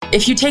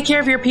If you take care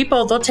of your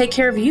people, they'll take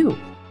care of you.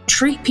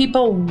 Treat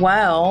people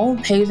well,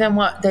 pay them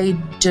what they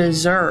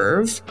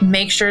deserve,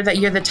 make sure that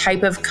you're the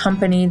type of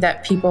company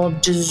that people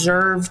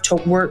deserve to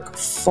work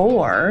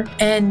for,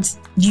 and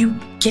you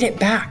get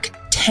it back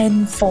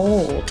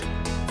tenfold.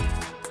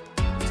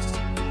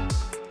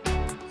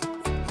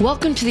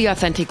 Welcome to the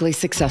Authentically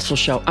Successful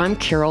Show. I'm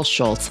Carol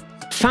Schultz,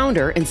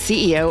 founder and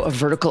CEO of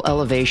Vertical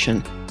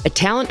Elevation, a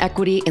talent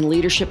equity and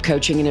leadership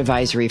coaching and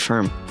advisory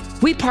firm.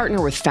 We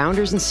partner with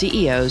founders and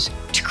CEOs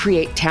to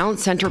create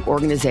talent-centric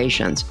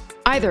organizations,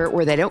 either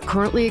where they don't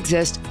currently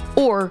exist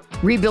or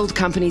rebuild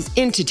companies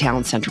into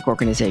talent-centric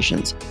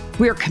organizations.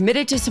 We are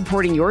committed to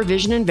supporting your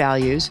vision and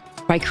values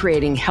by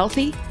creating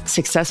healthy,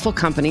 successful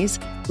companies,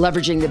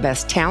 leveraging the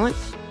best talent,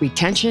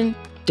 retention,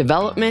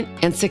 development,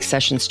 and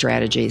succession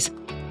strategies.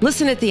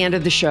 Listen at the end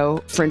of the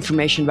show for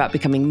information about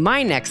becoming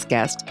my next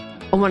guest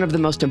on one of the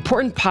most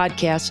important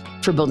podcasts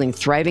for building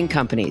thriving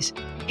companies.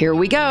 Here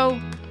we go.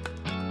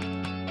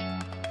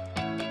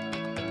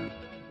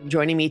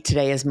 Joining me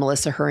today is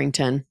Melissa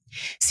Hurrington,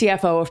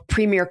 CFO of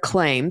Premier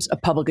Claims, a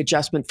public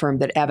adjustment firm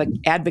that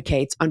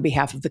advocates on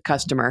behalf of the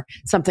customer,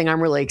 something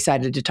I'm really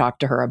excited to talk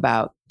to her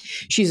about.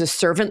 She's a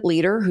servant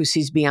leader who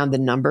sees beyond the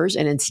numbers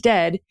and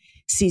instead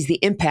sees the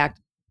impact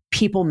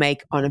people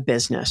make on a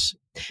business.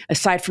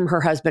 Aside from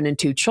her husband and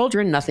 2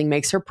 children, nothing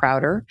makes her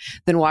prouder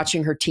than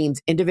watching her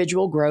team's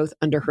individual growth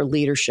under her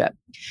leadership.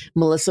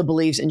 Melissa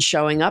believes in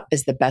showing up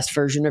as the best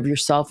version of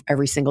yourself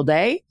every single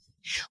day.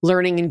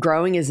 Learning and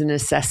growing is a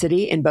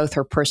necessity in both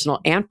her personal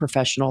and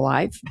professional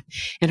life.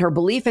 And her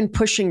belief in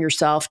pushing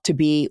yourself to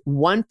be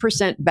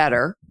 1%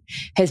 better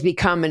has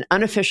become an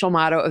unofficial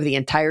motto of the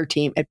entire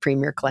team at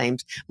Premier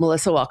Claims.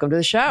 Melissa, welcome to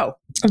the show.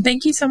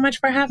 Thank you so much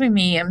for having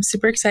me. I'm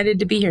super excited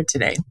to be here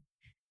today.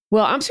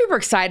 Well, I'm super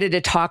excited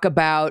to talk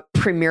about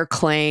Premier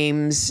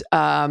Claims,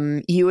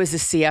 you as a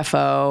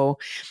CFO,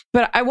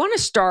 but I want to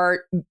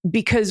start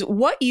because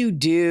what you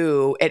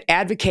do at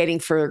advocating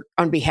for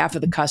on behalf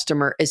of the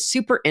customer is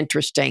super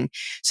interesting.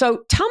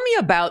 So tell me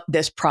about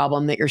this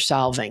problem that you're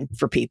solving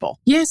for people.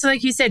 Yeah, so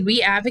like you said,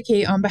 we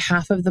advocate on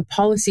behalf of the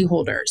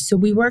policyholders. So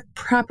we work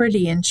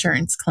property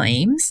insurance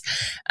claims.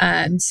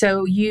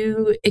 So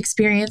you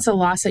experience a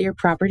loss at your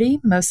property,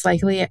 most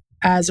likely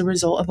as a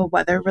result of a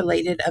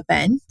weather-related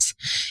event,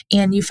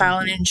 and you file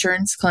an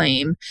insurance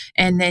claim.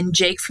 And then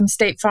Jake from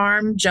State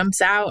Farm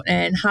jumps out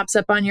and hops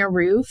up on your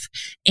roof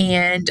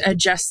and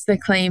adjusts the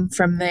claim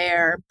from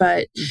there.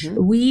 But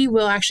we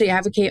will actually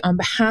advocate on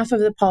behalf of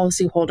the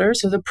policyholder,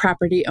 so the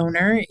property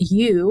owner,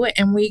 you,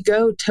 and we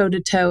go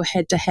toe-to-toe,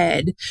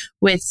 head-to-head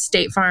with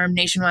State Farm,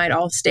 Nationwide,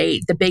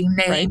 Allstate, the big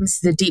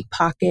names, the deep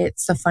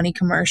pockets, the funny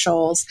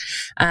commercials,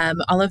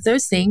 all of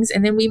those things.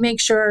 And then we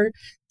make sure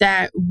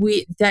that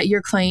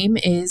your claim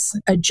is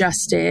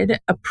adjusted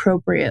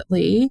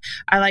appropriately.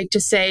 I like to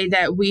say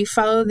that we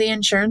follow the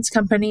insurance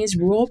company's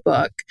rule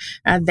book.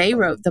 They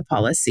wrote the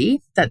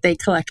policy that they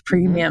collect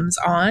premiums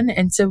on.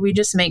 And so we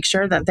just make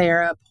sure that they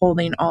are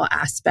upholding all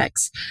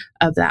aspects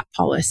of that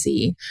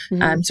policy.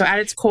 So at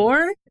its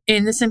core,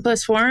 in the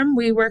simplest form,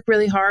 we work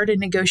really hard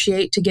and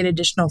negotiate to get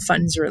additional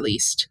funds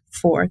released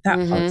for that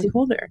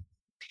policyholder.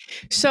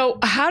 So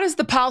how does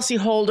the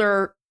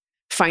policyholder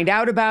find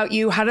out about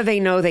you? How do they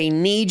know they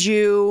need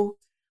you?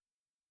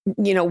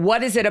 You know,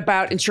 what is it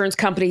about insurance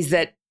companies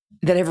that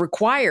have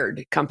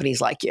required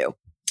companies like you?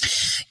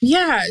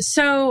 Yeah,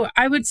 so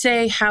I would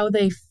say how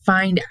they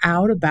find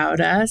out about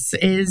us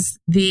is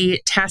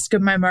the task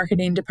of my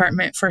marketing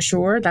department for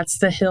sure. That's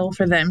the hill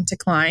for them to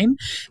climb.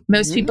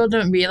 Most people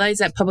don't realize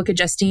that public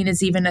adjusting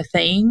is even a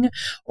thing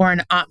or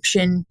an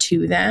option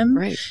to them.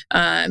 Right.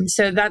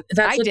 So that's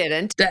I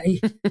didn't.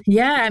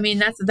 Yeah, I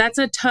mean that's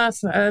a tough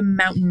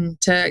mountain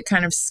to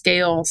kind of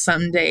scale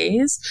some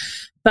days,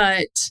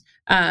 but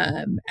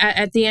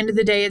at the end of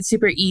the day, it's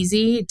super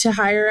easy to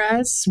hire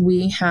us.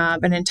 We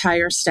have an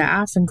entire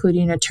staff,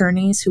 including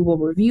attorneys who will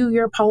review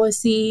your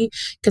policy,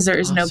 because there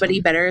is nobody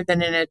better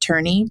than an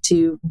attorney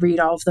to read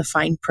all of the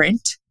fine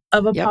print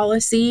of a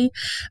policy.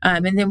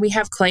 And then we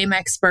have claim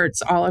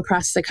experts all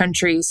across the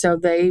country. So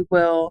they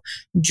will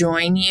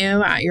join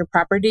you at your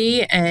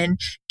property and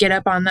get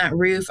up on that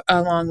roof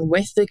along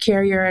with the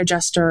carrier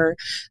adjuster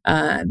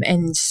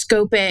and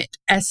scope it,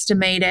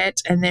 estimate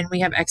it. And then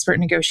we have expert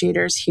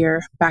negotiators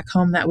here back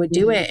home that would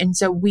do it. And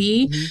so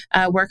we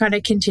work on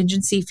a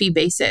contingency fee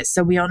basis.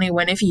 So we only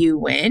win if you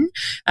win.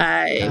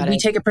 We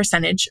take a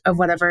percentage of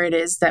whatever it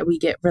is that we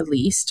get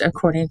released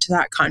according to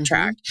that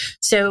contract.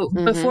 So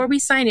before we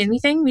sign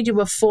anything, we do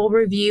a full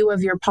review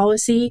of your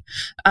policy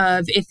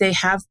of if they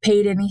have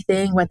paid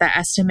anything, what the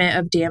estimate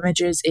of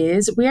damages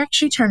is. We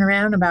actually turn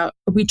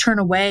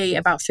away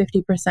about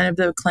 50% of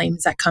the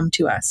claims that come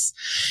to us.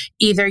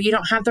 Either you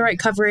don't have the right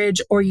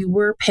coverage or you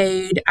were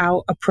paid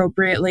out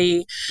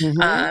appropriately,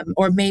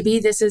 or maybe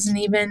this isn't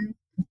even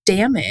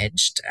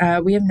damaged,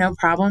 we have no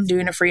problem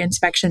doing a free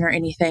inspection or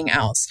anything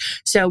else.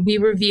 So we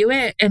review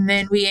it and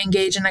then we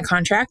engage in a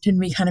contract and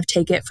we kind of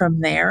take it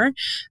from there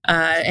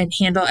and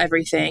handle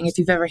everything. If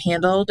you've ever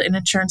handled an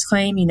insurance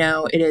claim, you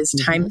know it is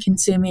time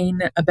consuming,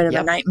 a bit of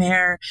a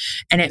nightmare,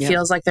 and it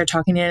feels like they're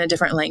talking in a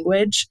different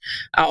language.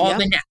 All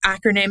the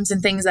acronyms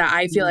and things that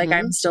I feel like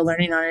I'm still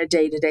learning on a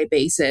day-to-day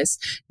basis.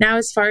 Now,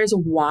 as far as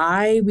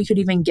why we could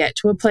even get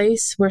to a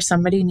place where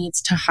somebody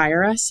needs to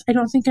hire us, I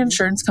don't think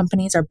insurance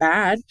companies are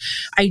bad.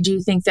 I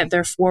do think that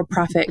they're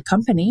for-profit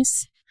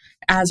companies,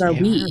 as are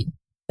we.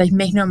 Like,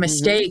 make no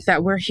mistake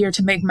that we're here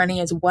to make money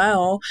as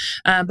well.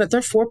 But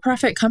they're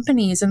for-profit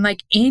companies. And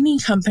like any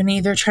company,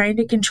 they're trying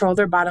to control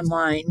their bottom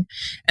line.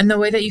 And the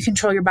way that you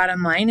control your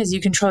bottom line is you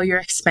control your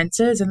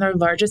expenses. And their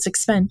largest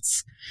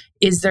expense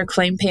is their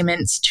claim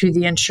payments to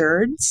the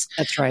insureds.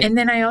 That's right. And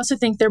then I also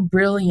think they're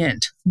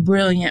brilliant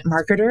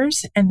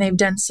marketers. And they've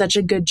done such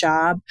a good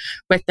job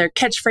with their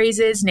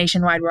catchphrases,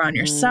 nationwide, we're on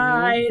your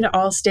side,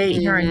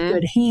 Allstate, you're in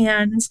good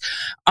hands,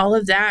 all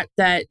of that,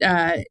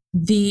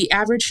 the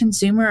average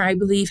consumer, I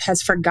believe,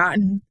 has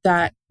forgotten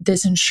that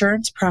this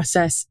insurance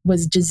process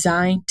was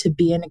designed to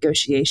be a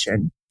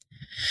negotiation.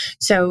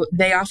 So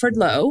they offered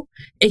low,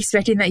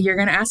 expecting that you're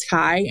going to ask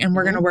high, and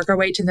we're going to work our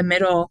way to the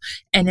middle.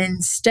 And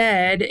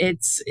instead,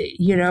 it's,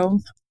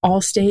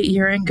 Allstate,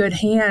 you're in good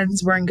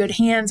hands. We're in good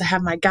hands. I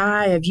have my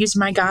guy. I've used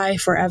my guy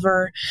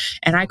forever.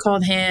 And I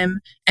called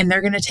him, and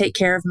they're going to take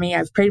care of me.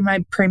 I've paid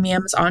my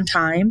premiums on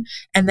time,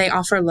 and they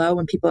offer low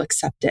when people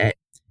accept it.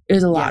 It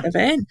was a lot of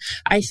it,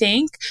 I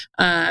think.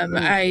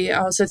 I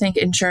also think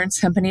insurance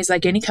companies,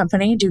 like any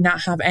company, do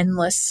not have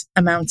endless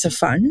amounts of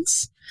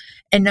funds.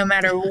 And no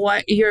matter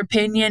what your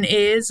opinion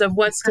is of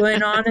what's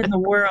going on in the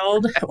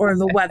world or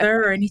the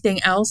weather or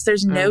anything else,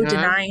 there's no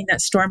denying that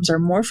storms are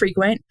more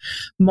frequent,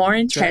 more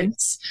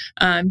intense,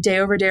 day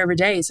over day over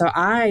day. So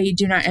I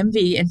do not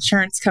envy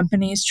insurance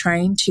companies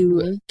trying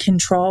to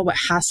control what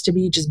has to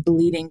be just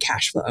bleeding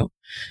cash flow,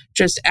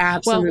 just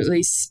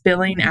absolutely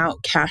spilling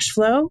out cash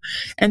flow.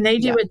 And they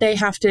do what they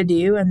have to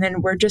do. And then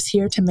we're just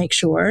here to make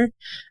sure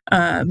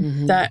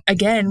that,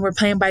 again, we're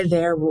playing by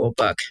their rule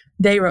book.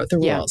 They wrote the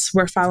rules.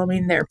 We're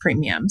following their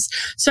premiums.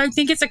 So I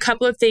think it's a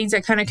couple of things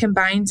that kind of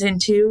combines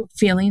into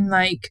feeling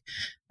like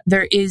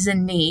there is a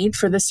need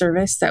for the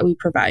service that we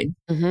provide.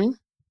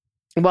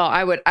 Well,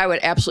 I would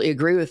absolutely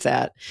agree with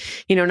that.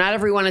 Not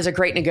everyone is a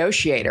great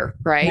negotiator,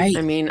 right?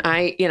 I mean,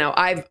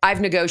 I've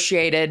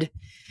negotiated,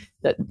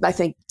 I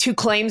think 2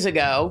 claims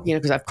ago,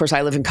 because of course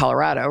I live in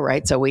Colorado,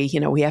 right? So we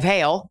have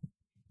hail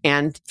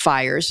and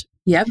fires.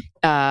 Yep.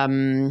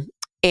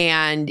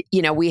 And,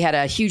 we had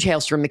a huge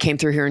hailstorm that came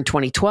through here in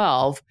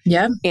 2012.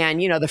 Yeah.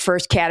 And, the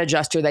first CAT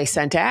adjuster they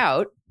sent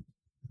out,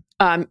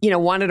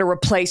 wanted to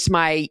replace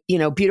my,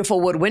 beautiful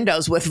wood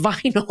windows with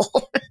vinyl.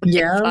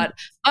 Yeah. I thought,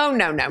 oh,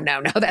 no,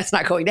 that's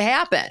not going to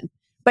happen.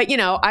 But,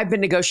 I've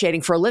been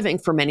negotiating for a living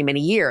for many, many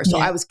years. So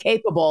I was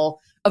capable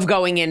of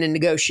going in and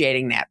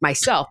negotiating that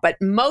myself. But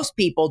most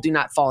people do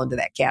not fall into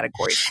that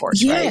category, of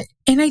course. Yeah. Right?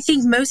 And I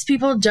think most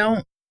people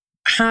don't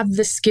have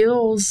the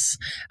skills,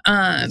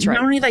 not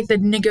only like the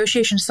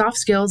negotiation soft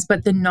skills,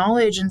 but the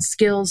knowledge and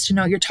skills to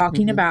know what you're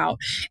talking about.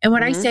 And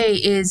what I say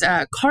is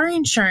car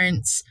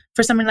insurance,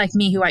 for someone like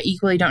me who I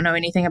equally don't know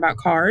anything about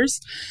cars,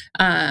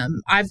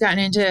 I've gotten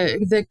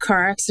into the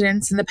car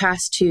accidents in the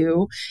past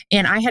 2,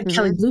 and I had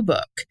Kelley Blue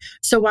Book.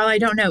 So while I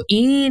don't know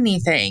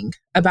anything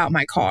about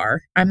my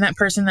car, I'm that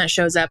person that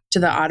shows up to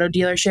the auto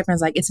dealership and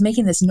is like, it's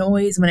making this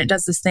noise when it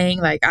does this thing.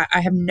 Like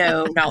I have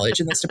no knowledge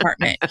in this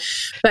department,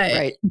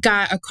 but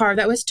got a car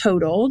that was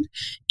totaled,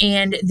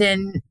 and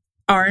then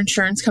our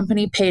insurance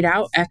company paid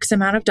out X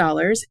amount of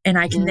dollars, and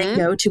I can then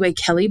go to a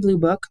Kelley Blue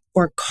Book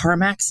or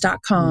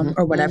CarMax.com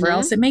or whatever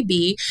else it may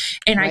be.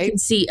 And I can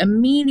see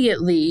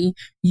immediately,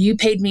 you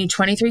paid me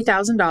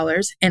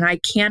 $23,000 and I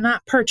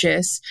cannot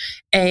purchase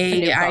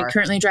I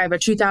currently drive a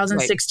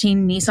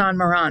 2016 Nissan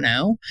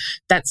Murano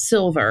that's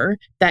silver,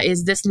 that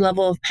is this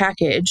level of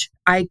package.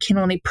 I can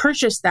only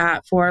purchase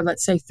that for,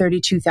 let's say,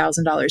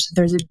 $32,000.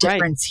 There's a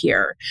difference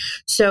here.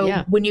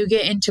 So when you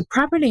get into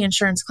property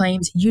insurance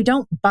claims, you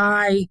don't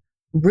buy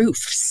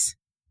roofs.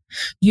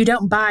 You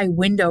don't buy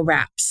window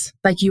wraps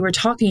like you were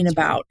talking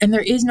about. And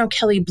there is no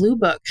Kelley Blue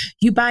Book.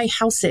 You buy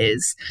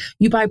houses,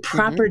 you buy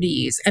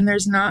properties, and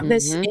there's not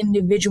this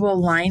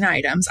individual line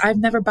items. I've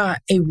never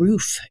bought a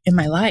roof in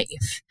my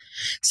life.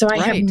 So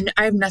I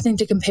have nothing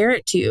to compare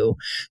it to.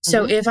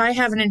 So if I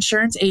have an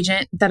insurance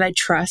agent that I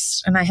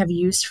trust and I have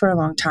used for a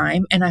long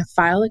time, and I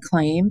file a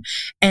claim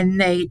and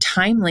they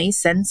timely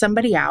send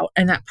somebody out,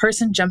 and that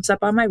person jumps up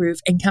on my roof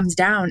and comes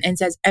down and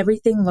says,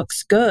 everything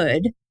looks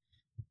good.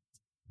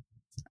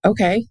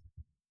 Okay,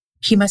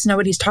 he must know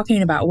what he's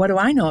talking about. What do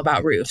I know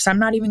about roofs? I'm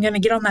not even going to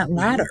get on that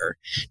ladder.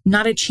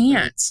 Not a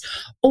chance.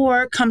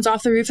 Or comes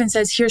off the roof and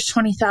says, here's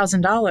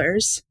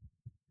 $20,000.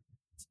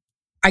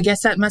 I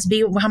guess that must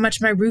be how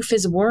much my roof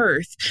is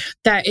worth.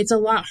 That it's a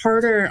lot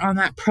harder on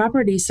that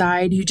property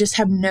side. You just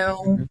have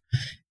no...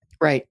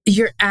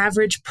 Your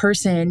average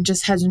person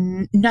just has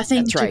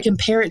nothing to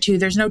compare it to.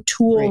 There's no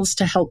tools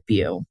to help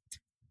you.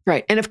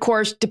 Right. And of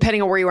course,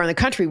 depending on where you are in the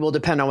country will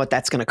depend on what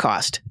that's going to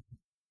cost.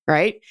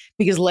 Right?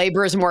 Because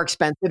labor is more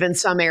expensive in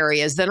some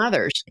areas than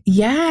others.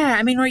 Yeah.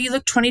 I mean, where you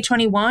look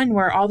 2021,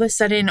 where all of a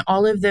sudden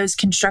all of those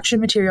construction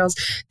materials,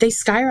 they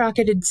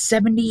skyrocketed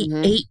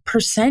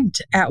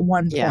 78% at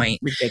one point.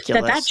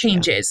 Ridiculous. That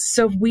changes.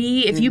 So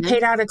if you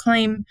paid out a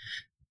claim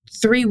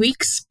 3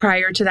 weeks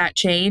prior to that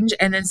change,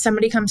 and then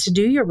somebody comes to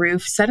do your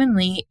roof,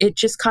 suddenly it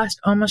just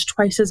cost almost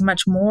twice as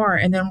much more.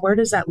 And then where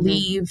does that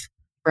leave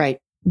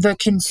the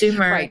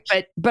consumer? Right.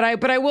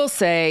 But I will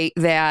say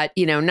that,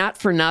 not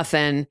for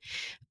nothing.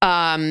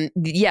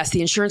 Yes,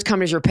 the insurance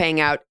companies are paying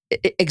out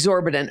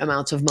exorbitant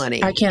amounts of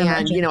money. I can't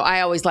imagine.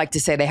 I always like to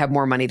say they have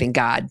more money than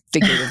God,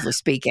 figuratively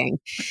speaking.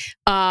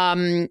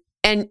 And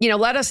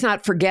let us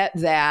not forget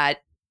that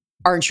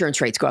our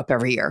insurance rates go up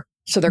every year.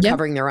 So they're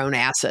covering their own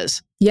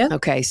asses. Yeah.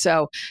 Okay.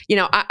 So,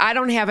 I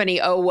don't have any,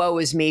 woe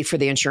is me for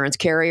the insurance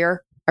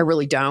carrier. I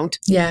really don't.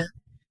 Yeah.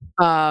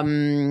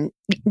 But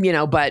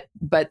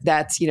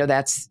that's,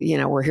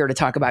 we're here to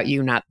talk about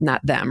you, not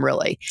them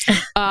really.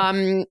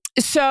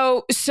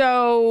 So,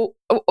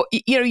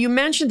 you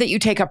mentioned that you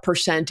take a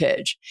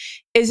percentage.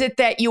 Is it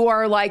that you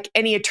are like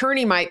any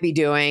attorney might be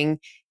doing,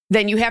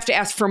 then you have to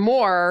ask for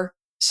more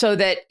so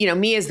that,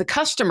 me as the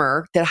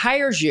customer that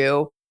hires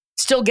you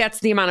still gets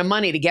the amount of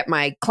money to get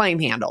my claim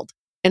handled.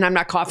 And I'm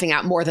not coughing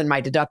out more than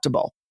my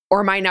deductible.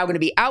 Or am I now going to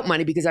be out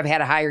money because I've had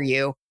to hire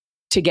you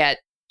to get,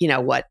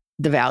 what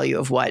the value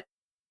of what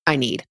I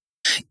need?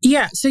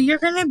 Yeah. So you're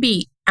going to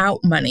be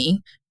out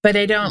money, but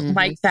I don't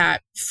like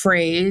that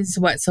phrase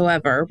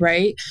whatsoever.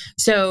 Right.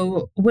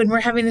 So when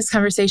we're having this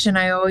conversation,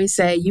 I always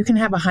say you can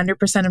have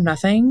 100% of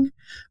nothing,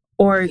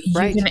 or you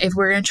can, if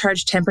we're going to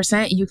charge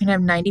 10%, you can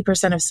have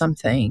 90% of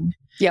something.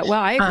 Yeah,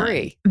 well, I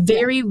agree.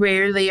 Very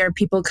rarely are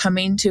people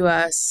coming to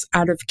us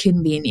out of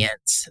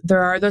convenience.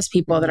 There are those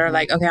people that are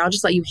like, okay, I'll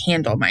just let you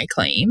handle my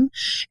claim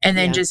and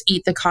then just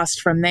eat the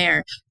cost from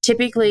there.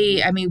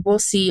 Typically, I mean, we'll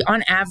see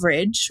on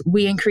average,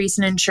 we increase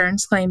an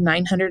insurance claim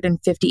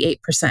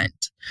 958%,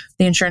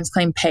 the insurance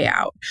claim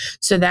payout.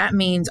 So that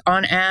means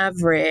on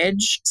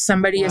average,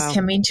 somebody is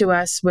coming to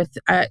us with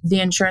the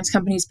insurance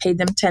company's paid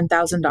them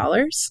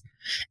 $10,000.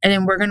 And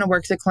then we're going to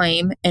work the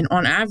claim, and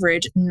on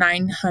average,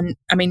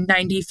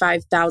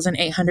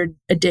 $95,800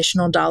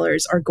 additional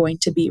dollars are going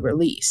to be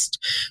released.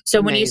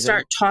 So when you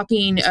start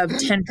talking of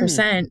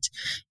 10%,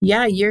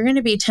 you're going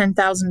to be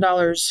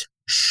 $10,000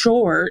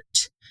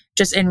 short.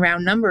 Just in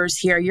round numbers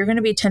here, you're going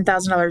to be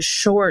 $10,000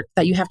 short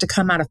that you have to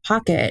come out of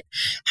pocket.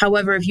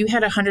 However, if you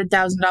had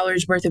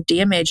 $100,000 worth of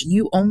damage,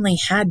 you only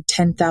had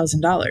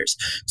 $10,000.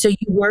 So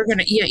you were going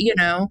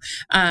to,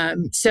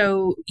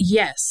 so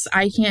yes,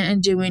 I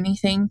can't do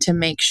anything to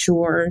make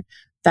sure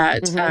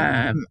that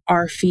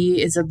our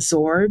fee is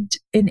absorbed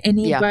in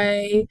any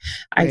way.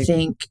 I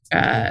think,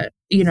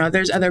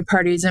 there's other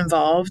parties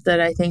involved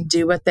that I think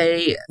do what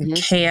they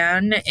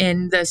can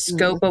in the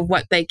scope of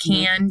what they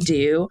can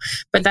do.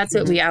 But that's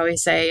what we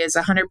always say is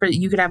 100%.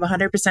 You could have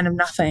 100% of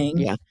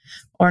nothing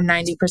or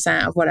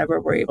 90% of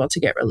whatever we're able to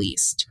get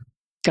released.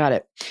 Got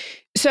it.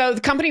 So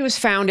the company was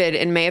founded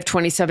in May of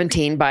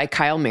 2017 by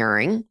Kyle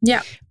Mehring.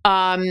 Yeah.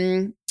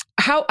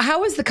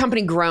 How has the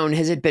company grown?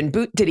 Has it been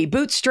did he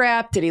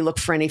bootstrap? Did he look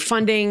for any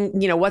funding?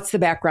 What's the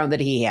background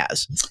that he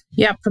has?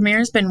 Yeah, Premier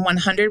has been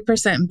 100%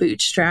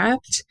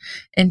 bootstrapped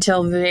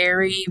until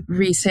very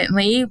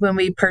recently when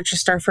we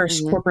purchased our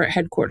first corporate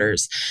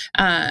headquarters.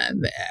 100%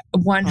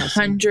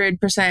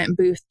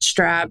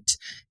 bootstrapped.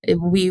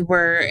 We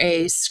were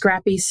a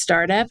scrappy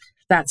startup.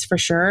 That's for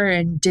sure,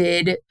 and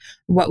did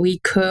what we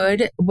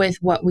could with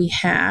what we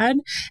had.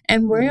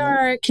 And we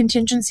are a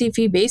contingency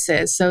fee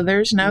basis. So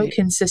there's no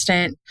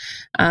consistent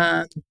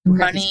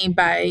money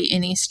by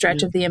any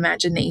stretch of the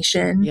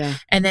imagination. Yeah.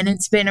 And then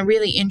it's been a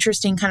really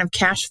interesting kind of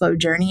cash flow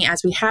journey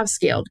as we have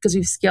scaled, because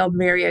we've scaled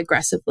very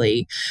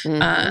aggressively.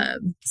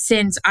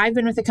 Since I've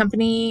been with the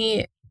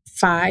company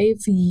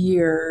 5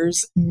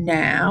 years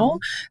now,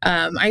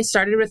 I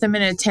started with them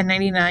in a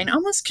 1099,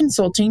 almost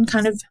consulting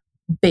kind of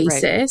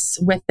basis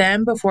with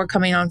them before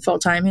coming on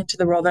full-time into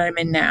the role that I'm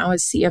in now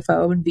as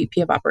CFO and VP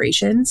of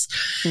operations.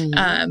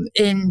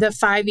 In the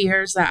 5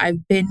 years that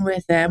I've been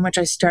with them, which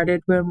I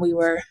started when we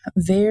were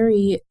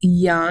very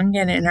young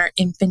and in our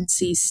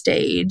infancy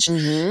stage,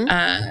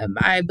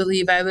 I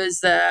believe I was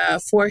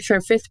the fourth or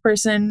fifth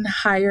person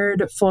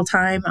hired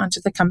full-time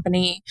onto the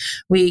company.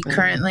 We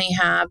currently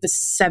have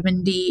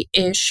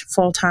 70-ish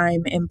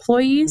full-time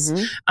employees,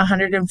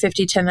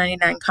 150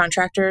 1099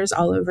 contractors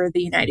all over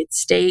the United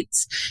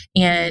States.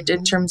 And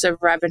in terms of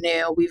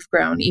revenue, we've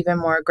grown even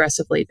more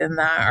aggressively than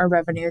that. Our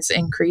revenues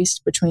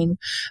increased between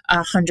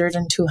 100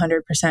 and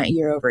 200%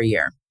 year over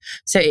year.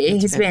 So it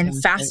has been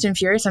fast and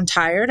furious. I'm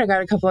tired. I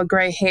got a couple of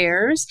gray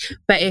hairs,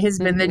 but it has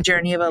been the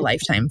journey of a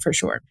lifetime for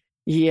sure.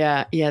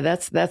 Yeah,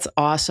 that's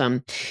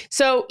awesome.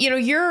 So,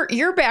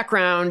 your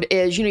background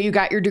is, you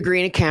got your degree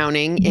in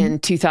accounting in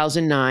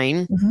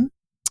 2009.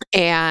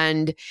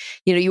 And,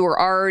 you were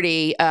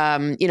already,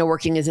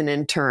 working as an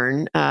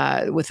intern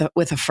with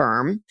a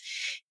firm.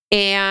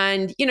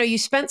 And, you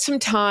spent some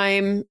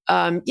time,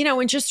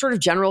 in just sort of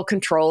general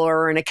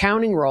controller and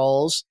accounting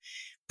roles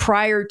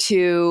prior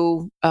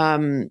to,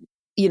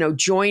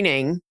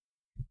 joining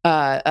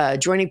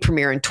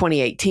Premier in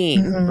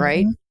 2018,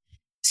 right?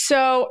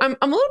 So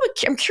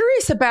I'm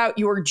curious about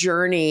your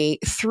journey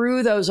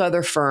through those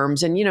other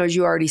firms. And, as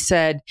you already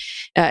said,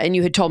 and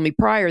you had told me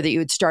prior that you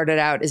had started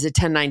out as a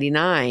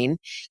 1099,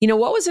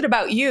 what was it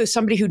about you,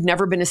 somebody who'd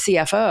never been a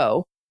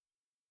CFO,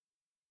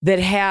 that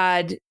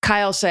had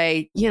Kyle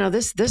say,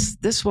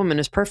 this woman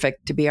is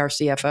perfect to be our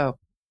CFO?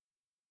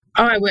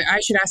 Oh, I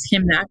should ask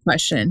him that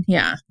question.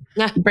 Yeah.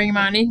 Bring him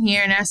on in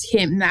here and ask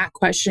him that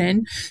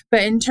question.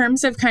 But in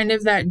terms of kind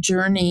of that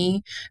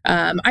journey,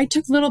 I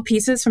took little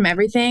pieces from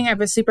everything. I have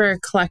a super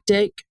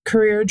eclectic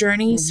career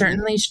journey,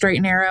 certainly straight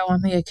and narrow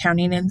on the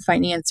accounting and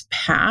finance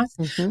path,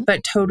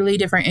 but totally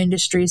different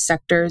industries,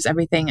 sectors,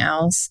 everything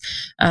else.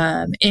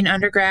 In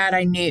undergrad,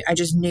 I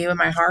just knew in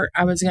my heart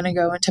I was going to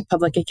go into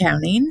public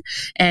accounting,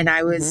 and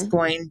I was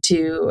going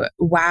to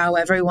wow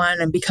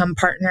everyone and become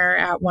partner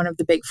at one of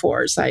the big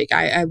fours. Like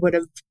I would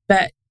have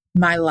bet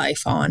my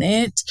life on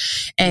it,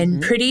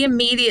 and pretty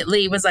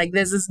immediately was like,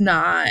 this is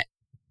not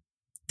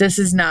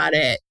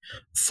it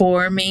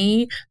for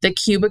me. The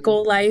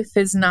cubicle life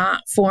is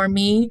not for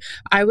me.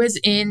 I was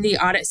in the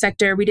audit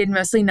sector. We did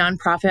mostly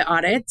nonprofit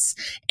audits.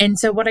 And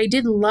so what I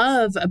did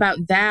love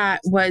about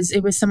that was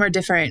it was somewhere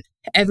different.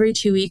 Every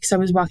 2 weeks, I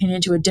was walking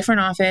into a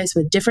different office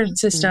with different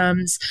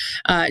systems,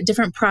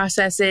 different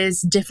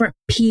processes, different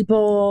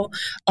people,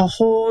 a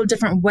whole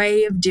different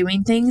way of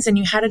doing things. And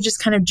you had to just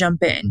kind of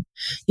jump in.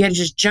 You had to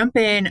just jump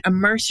in,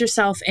 immerse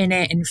yourself in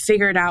it, and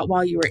figure it out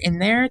while you were in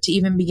there to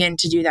even begin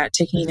to do that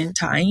ticking and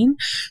tying.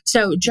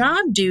 So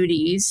job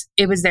duties,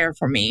 it was there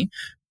for me.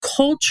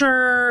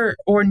 Culture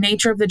or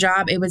nature of the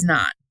job, it was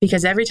not,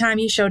 because every time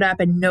you showed up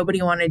and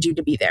nobody wanted you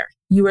to be there,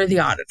 you were the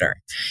auditor.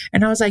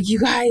 And I was like, you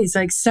guys,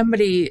 like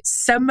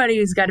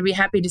somebody's got to be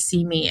happy to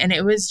see me. And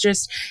it was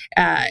just,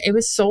 it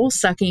was soul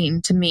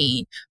sucking to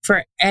me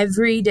for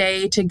every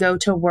day to go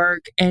to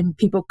work, and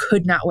people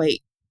could not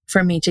wait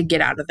for me to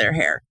get out of their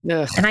hair.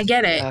 Ugh, and I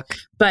get it,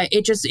 but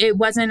it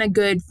wasn't a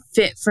good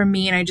fit for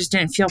me, and I just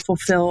didn't feel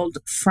fulfilled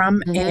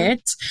from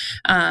it.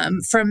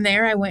 From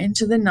there, I went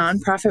into the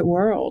nonprofit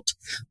world,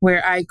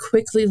 where I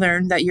quickly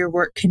learned that your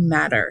work can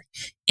matter.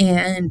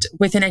 And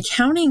with an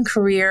accounting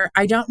career,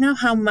 I don't know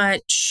how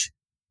much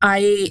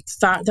I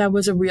thought that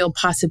was a real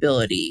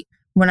possibility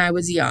when I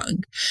was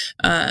young.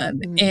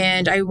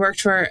 And I worked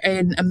for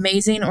an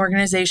amazing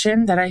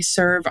organization that I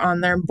serve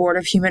on their board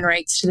of human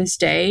rights to this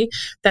day,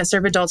 that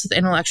serve adults with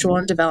intellectual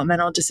and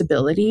developmental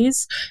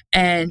disabilities.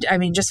 And I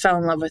mean, just fell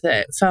in love with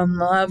it, fell in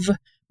love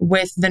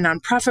with the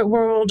nonprofit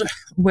world,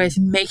 with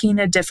making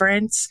a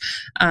difference.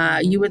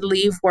 You would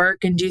leave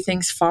work and do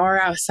things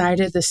far outside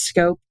of the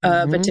scope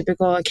of a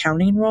typical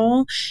accounting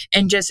role.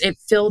 And just, it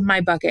filled my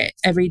bucket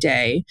every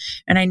day.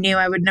 And I knew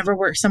I would never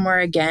work somewhere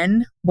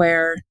again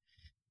where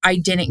I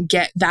didn't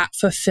get that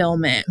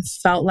fulfillment,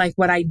 felt like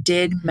what I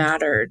did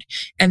mattered.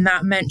 And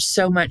that meant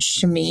so much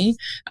to me.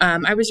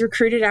 I was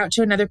recruited out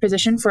to another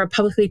position for a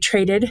publicly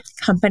traded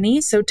company.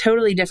 So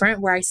totally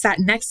different, where I sat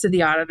next to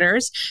the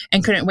auditors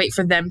and couldn't wait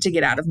for them to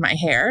get out of my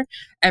hair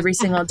every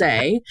single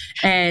day.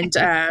 And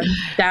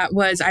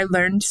I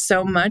learned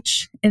so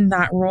much in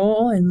that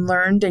role, and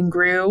learned and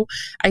grew.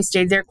 I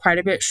stayed there quite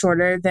a bit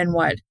shorter than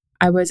what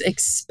I was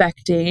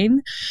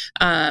expecting.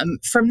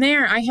 From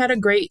there, I had a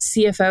great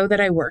CFO that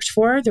I worked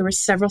for. There were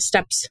several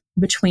steps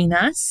between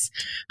us,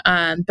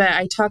 but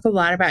I talk a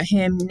lot about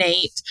him.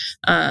 Nate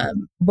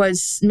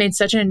made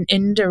such an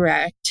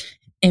indirect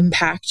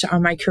impact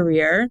on my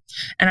career.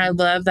 And I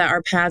love that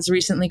our paths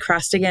recently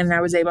crossed again, and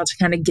I was able to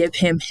kind of give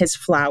him his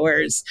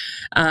flowers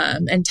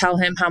and tell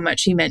him how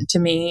much he meant to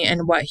me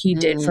and what he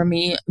did for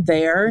me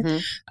there.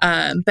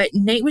 But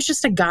Nate was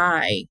just a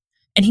guy.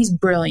 And he's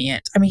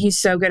brilliant. I mean, he's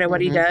so good at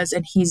what he does,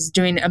 and he's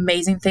doing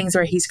amazing things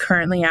where he's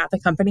currently at, the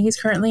company he's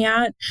currently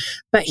at.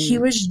 But he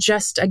was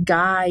just a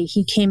guy.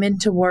 He came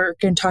into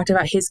work and talked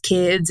about his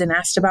kids and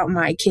asked about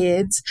my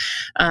kids.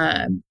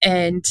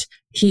 And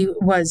he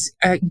was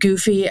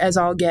goofy as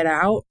all get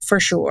out, for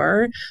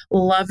sure.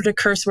 Loved a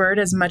curse word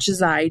as much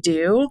as I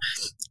do.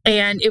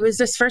 And it was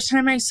this first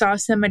time I saw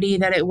somebody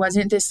that it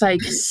wasn't this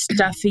like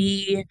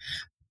stuffy,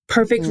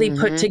 perfectly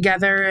put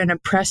together in a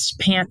pressed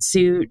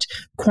pantsuit,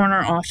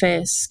 corner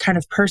office kind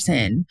of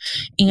person.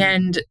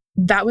 And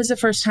that was the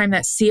first time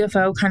that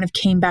CFO kind of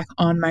came back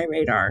on my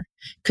radar,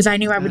 because I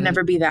knew I would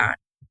never be that.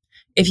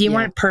 If you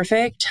weren't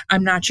perfect,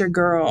 I'm not your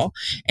girl.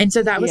 And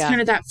so that was kind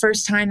of that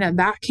first time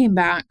that came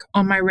back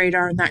on my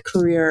radar in that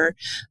career.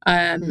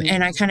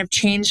 And I kind of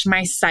changed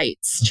my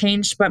sights,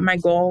 changed what my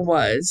goal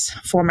was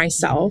for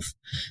myself.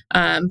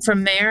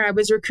 From there, I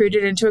was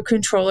recruited into a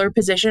controller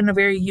position, a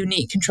very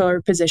unique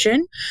controller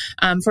position,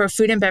 for a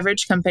food and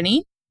beverage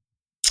company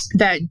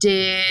that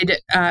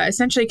did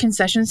essentially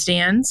concession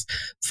stands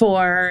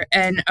for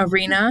an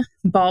arena,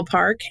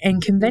 ballpark,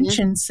 and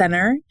convention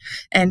center.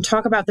 And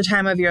talk about the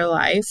time of your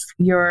life.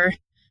 You're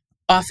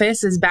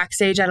office is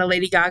backstage at a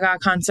Lady Gaga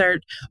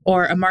concert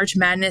or a March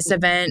Madness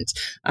event,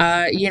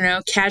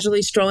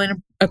 casually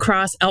strolling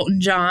across Elton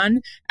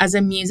John. As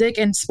a music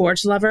and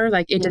sports lover,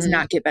 like it does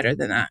not get better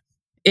than that.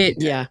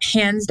 It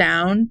hands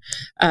down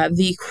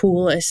the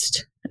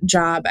coolest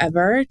job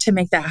ever to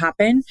make that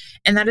happen.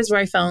 And that is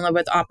where I fell in love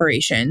with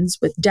operations,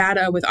 with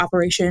data, with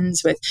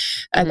operations, with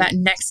that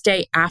next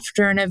day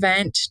after an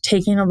event,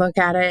 taking a look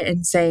at it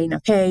and saying,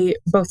 okay,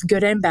 both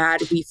good and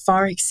bad, we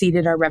far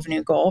exceeded our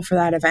revenue goal for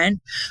that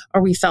event,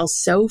 or we fell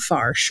so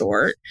far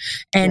short.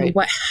 And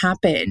what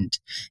happened?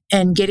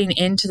 And getting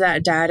into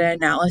that data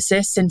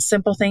analysis and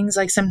simple things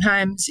like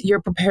sometimes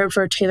you're prepared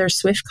for a Taylor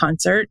Swift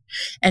concert,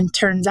 and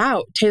turns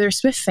out Taylor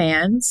Swift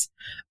fans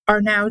are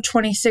now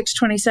 26,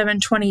 27,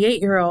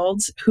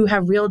 28-year-olds who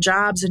have real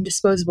jobs and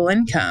disposable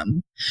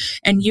income.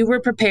 And you were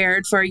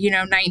prepared for,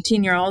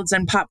 19-year-olds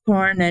and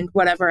popcorn and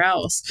whatever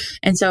else.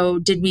 And so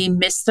did we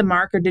miss the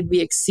mark or did we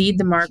exceed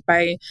the mark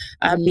by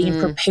being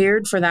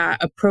prepared for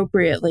that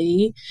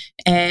appropriately?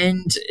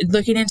 And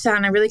looking into that,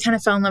 and I really kind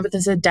of fell in love with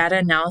this data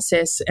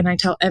analysis. And I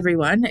tell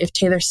everyone, if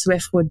Taylor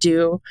Swift would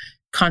do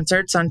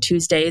concerts on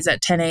Tuesdays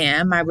at 10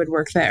 a.m., I would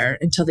work there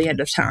until the end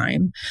of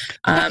time,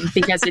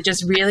 because it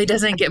just really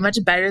doesn't get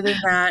much better than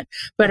that.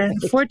 But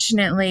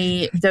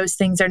unfortunately, those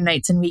things are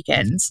nights and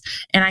weekends.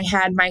 And I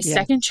had my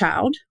second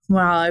child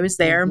while I was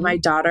there, my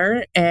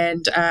daughter.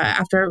 And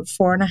after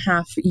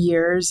 4.5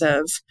 years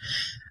of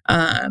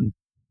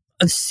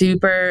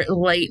super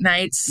late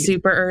nights,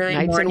 super early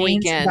nights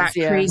mornings, that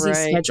crazy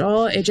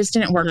schedule, it just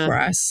didn't work for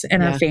us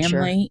and our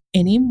family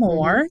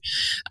anymore.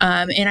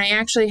 And I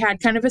actually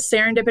had kind of a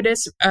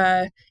serendipitous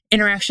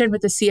interaction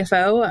with the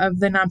CFO of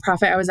the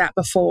nonprofit I was at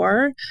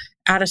before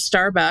at a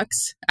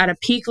Starbucks at a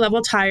peak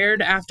level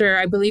tired after,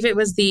 I believe it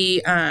was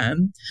the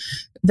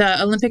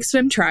Olympic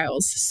swim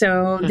trials.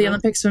 So the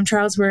Olympic swim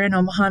trials were in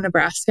Omaha,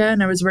 Nebraska,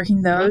 and I was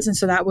working those. And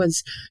so that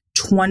was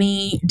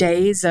 20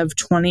 days of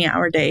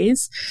 20-hour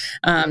days.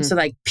 So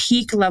like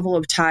peak level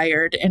of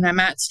tired. And I'm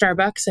at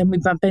Starbucks and we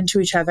bump into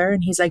each other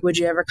and he's like, would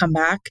you ever come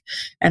back?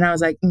 And I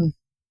was like,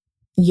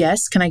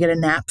 yes. Can I get a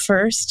nap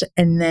first?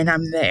 And then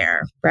I'm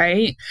there.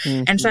 Right.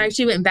 And so I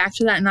actually went back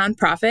to that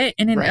nonprofit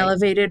in an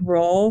elevated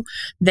role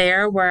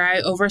there where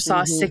I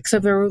oversaw 6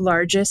 of the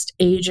largest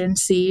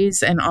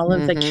agencies and all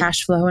of the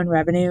cash flow and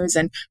revenues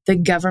and the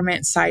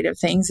government side of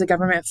things, the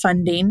government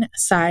funding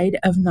side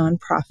of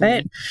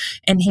nonprofit,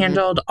 and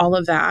handled all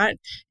of that.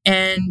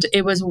 And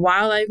it was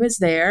while I was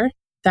there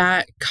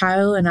that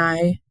Kyle and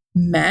I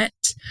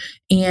met,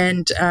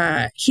 and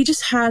he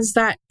just has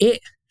that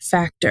it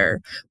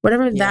factor,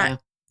 whatever that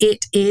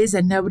it is,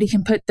 and nobody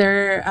can put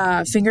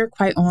their finger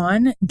quite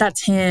on.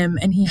 That's him,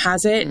 and he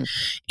has it.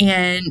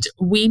 And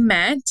we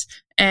met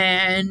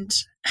and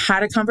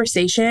had a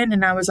conversation,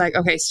 and I was like,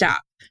 okay,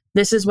 stop.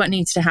 This is what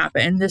needs to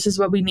happen. This is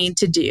what we need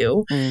to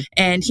do.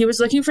 And he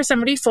was looking for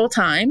somebody full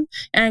time.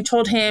 And I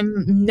told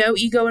him, no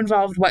ego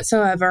involved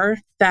whatsoever,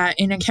 that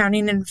in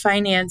accounting and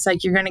finance,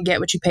 like you're going to get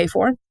what you pay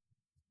for.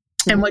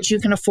 And what you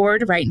can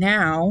afford right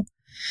now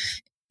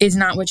is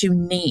not what you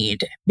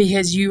need,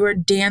 because you are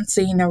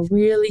dancing a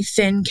really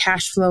thin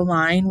cash flow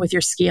line with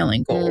your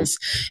scaling goals.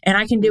 And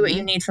I can do what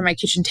you need for my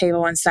kitchen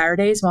table on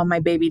Saturdays while my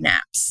baby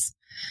naps.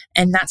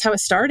 And that's how it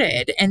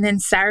started. And then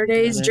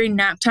Saturdays during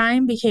nap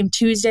time became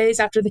Tuesdays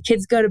after the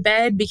kids go to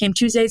bed, became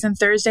Tuesdays and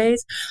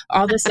Thursdays.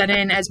 All of a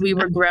sudden, as we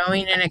were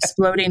growing and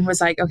exploding,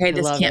 was like, okay,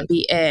 this can't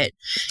be it.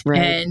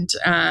 And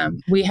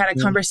we had a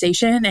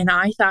conversation, and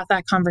I thought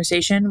that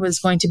conversation was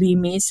going to be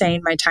me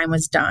saying my time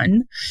was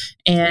done.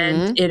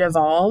 And it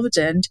evolved.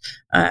 And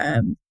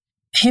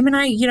him and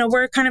I,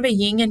 we're kind of a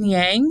yin and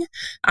yang.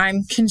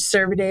 I'm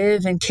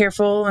conservative and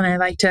careful, and I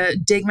like to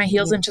dig my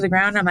heels into the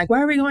ground. I'm like, why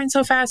are we going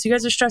so fast? You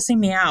guys are stressing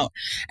me out.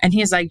 And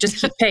he's like,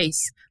 just keep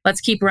pace. Let's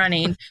keep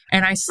running.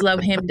 And I slow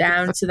him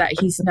down so that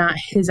he's not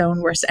his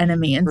own worst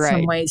enemy in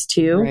some ways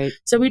too.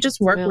 So we just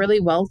work really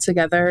well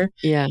together,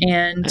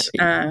 and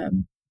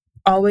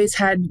always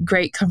had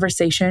great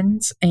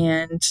conversations,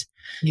 and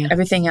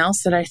everything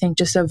else that I think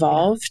just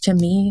evolved to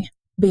me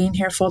being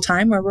here full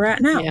time where we're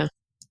at now.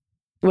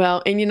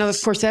 Well, and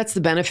of course, that's the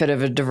benefit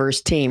of a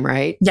diverse team,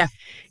 right? Yeah.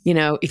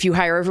 If you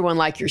hire everyone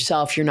like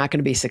yourself, you're not going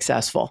to be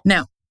successful.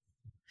 No.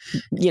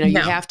 You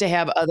have to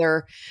have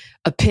other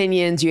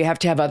opinions. You have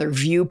to have other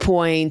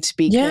viewpoints,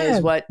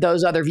 because what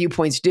those other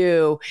viewpoints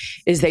do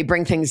is they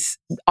bring things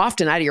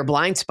often out of your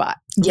blind spot.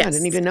 I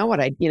didn't even know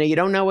what you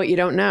don't know what you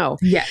don't know.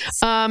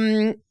 Yes.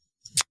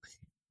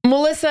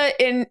 Melissa,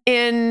 in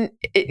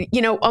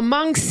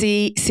among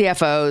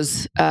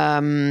CFOs,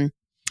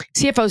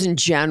 CFOs in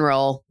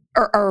general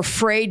are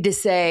afraid to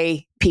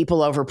say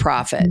people over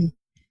profit.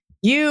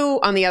 You,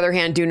 on the other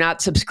hand, do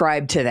not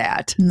subscribe to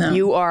that. No.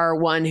 You are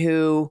one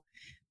who,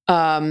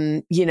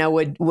 one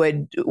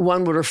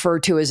would refer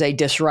to as a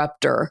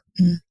disruptor,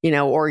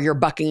 or you're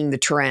bucking the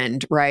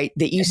trend, right?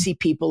 That you see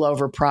people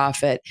over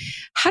profit.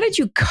 How did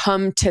you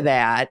come to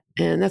that?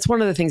 And that's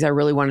one of the things I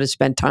really wanted to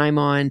spend time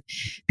on,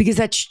 because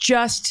that's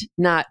just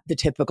not the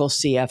typical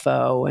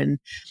CFO. And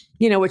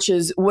which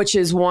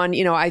is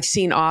one, I've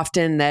seen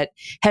often that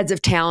heads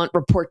of talent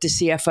report to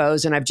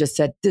CFOs, and I've just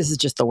said, this is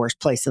just the worst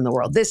place in the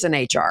world. This and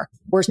HR,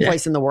 worst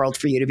place in the world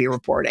for you to be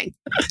reporting,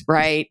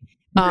 right?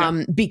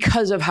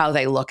 Because of how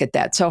they look at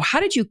that. So how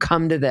did you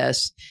come to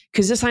this?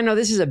 Because I know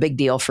this is a big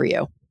deal for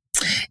you.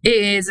 It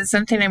is. It's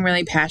something I'm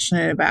really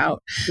passionate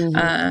about.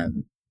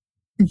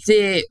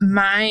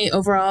 My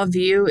overall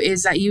view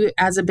is that you,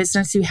 as a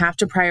business, you have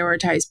to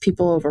prioritize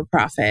people over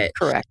profit.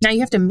 Correct. Now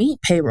you have to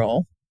meet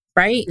payroll,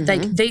 right?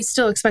 Like they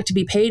still expect to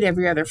be paid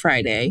every other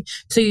Friday.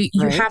 So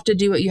you have to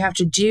do what you have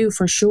to do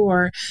for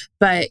sure,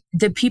 but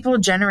the people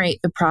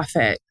generate the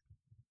profit.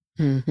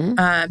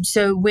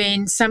 So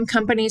when some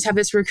companies have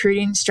this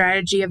recruiting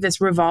strategy of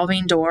this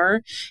revolving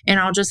door, and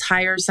I'll just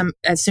hire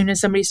as soon as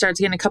somebody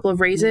starts getting a couple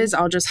of raises,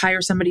 I'll just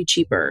hire somebody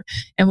cheaper,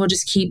 and we'll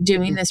just keep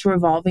doing this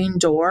revolving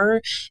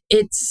door.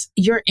 It's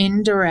your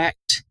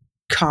indirect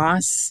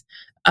costs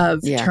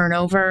of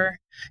turnover,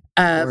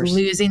 of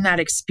losing that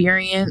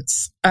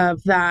experience,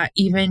 of that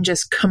even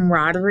just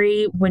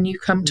camaraderie when you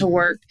come to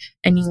work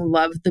and you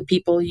love the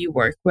people you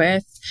work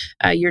with.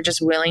 You're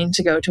just willing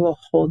to go to a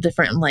whole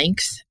different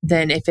length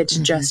than if it's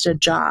just a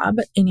job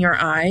in your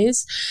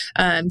eyes.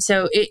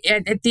 So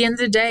at the end of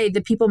the day,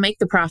 the people make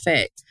the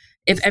profit.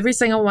 If every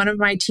single one of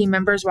my team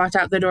members walked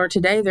out the door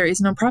today, there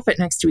is no profit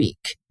next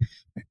week.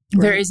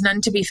 There is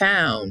none to be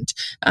found.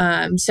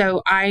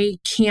 So I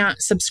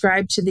can't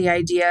subscribe to the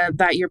idea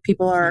that your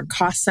people are a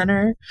cost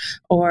center,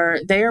 or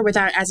they are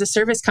without, as a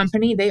service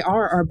company, they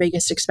are our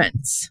biggest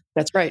expense.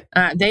 That's right.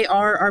 They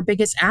are our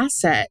biggest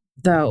asset,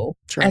 though,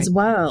 as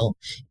well.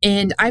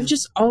 And I've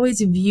just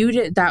always viewed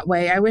it that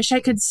way. I wish I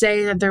could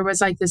say that there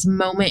was like this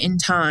moment in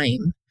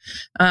time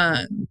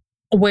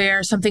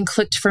where something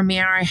clicked for me,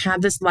 or I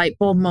had this light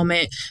bulb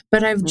moment,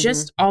 but I've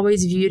just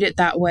always viewed it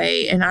that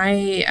way. And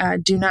I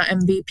do not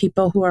envy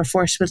people who are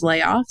forced with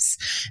layoffs.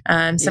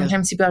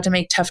 Sometimes people have to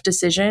make tough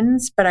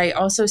decisions, but I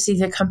also see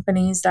the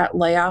companies that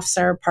layoffs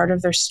are part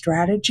of their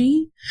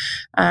strategy,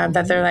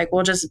 that they're like,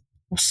 we'll just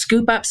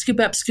scoop up,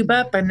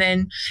 and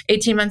then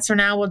 18 months from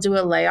now, we'll do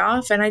a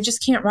layoff. And I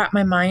just can't wrap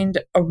my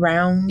mind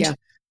around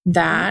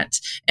that.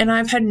 And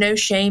I've had no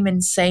shame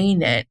in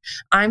saying it.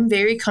 I'm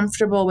very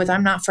comfortable with,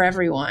 I'm not for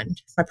everyone.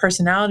 My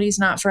personality is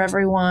not for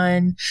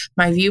everyone.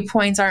 My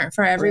viewpoints aren't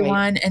for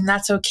everyone. And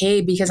that's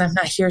okay, because I'm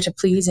not here to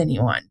please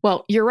anyone.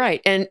 Well, you're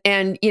right. And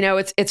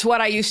it's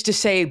what I used to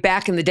say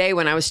back in the day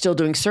when I was still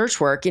doing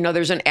search work.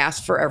 There's an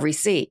ask for every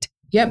seat.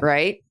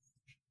 Right.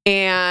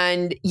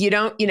 And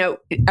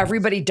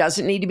everybody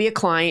doesn't need to be a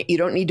client. You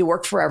don't need to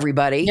work for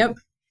everybody.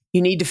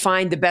 You need to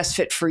find the best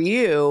fit for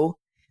you,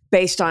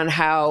 based on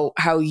how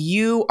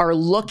you are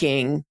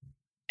looking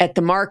at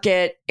the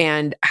market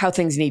and how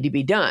things need to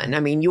be done. I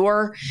mean,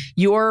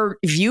 your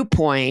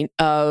viewpoint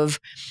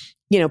of,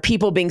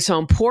 people being so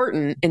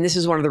important, and this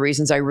is one of the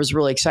reasons I was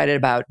really excited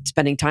about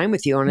spending time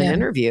with you on an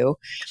interview,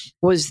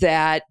 was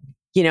that,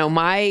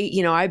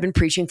 I've been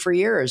preaching for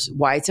years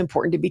why it's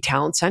important to be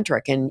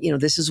talent-centric. And,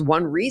 this is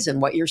one reason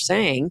what you're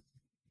saying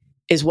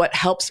is what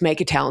helps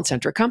make a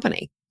talent-centric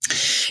company.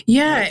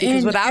 Yeah. Right?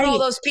 Because without all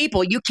those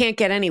people, you can't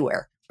get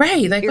anywhere.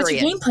 Right. Like, what's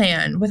your game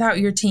plan without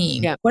your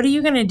team? What are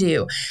you going to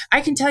do? I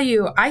can tell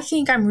you, I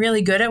think I'm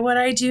really good at what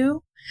I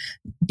do,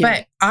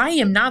 but I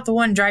am not the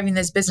one driving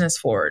this business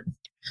forward.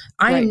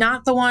 I am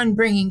not the one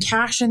bringing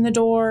cash in the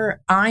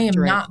door. I am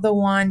not the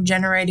one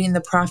generating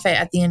the profit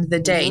at the end of the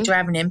day. Do I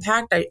have an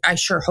impact? I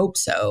sure hope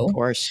so. Of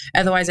course.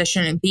 Otherwise, I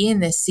shouldn't be in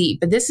this seat.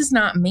 But this is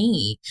not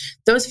me.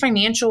 Those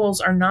financials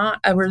are not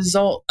a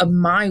result of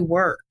my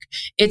work.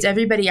 It's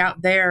everybody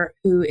out there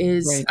who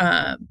is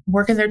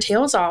working their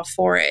tails off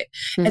for it.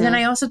 And then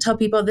I also tell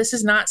people, this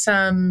is not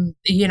some,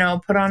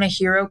 put on a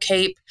hero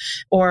cape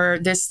or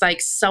this like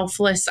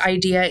selfless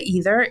idea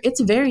either. It's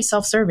very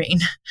self-serving.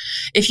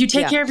 If you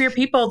take care of your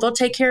people, they'll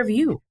take care of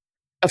you.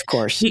 Of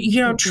course.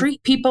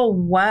 Treat people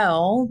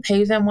well,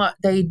 pay them what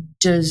they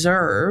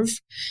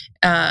deserve.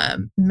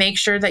 Make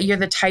sure that you're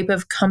the type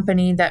of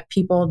company that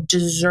people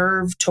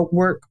deserve to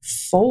work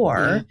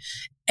for.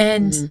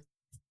 And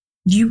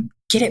you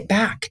get it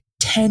back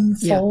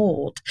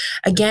tenfold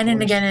again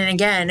and again and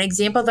again.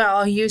 Example that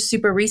I'll use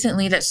super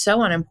recently that's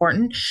so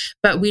unimportant,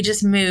 but we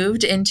just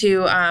moved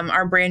into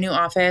our brand new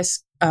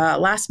office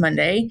last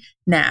Monday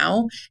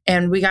now,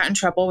 and we got in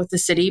trouble with the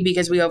city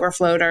because we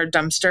overflowed our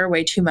dumpster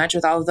way too much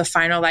with all of the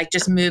final,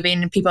 just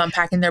moving and people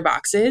unpacking their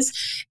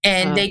boxes.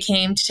 And they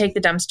came to take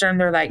the dumpster and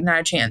they're like,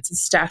 not a chance.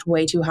 It's stacked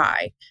way too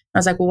high. I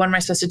was like, well, what am I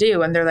supposed to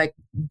do? And they're like,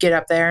 get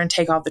up there and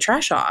take all the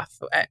trash off.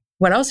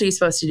 What else are you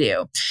supposed to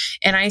do?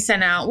 And I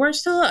sent out, we're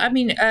still,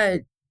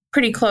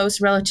 pretty close,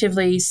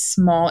 relatively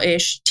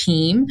small-ish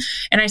team.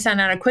 And I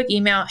sent out a quick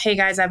email. Hey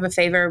guys, I have a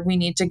favor. We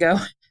need to go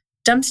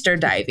dumpster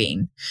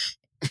diving.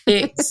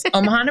 It's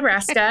Omaha,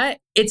 Nebraska.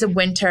 It's a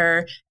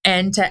winter.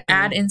 And to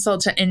add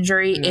insult to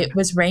injury, it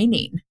was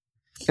raining.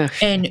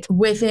 And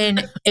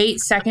within 8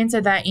 seconds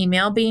of that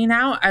email being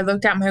out, I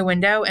looked out my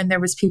window and there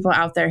was people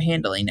out there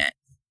handling it.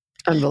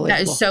 Unbelievable.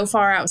 that is so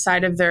far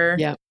outside of their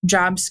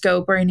job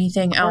scope or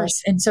anything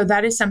else. And so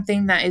that is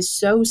something that is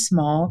so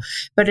small,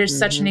 but it's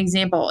such an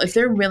example. If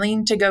they're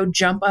willing to go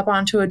jump up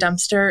onto a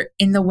dumpster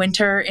in the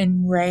winter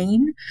in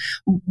rain,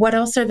 what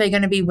else are they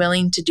going to be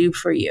willing to do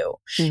for you?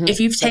 If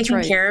you've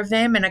taken care of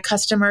them and a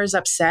customer is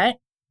upset,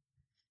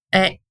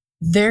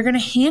 they're going to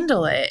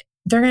handle it.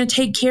 They're going to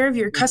take care of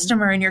your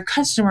customer, and your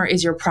customer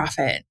is your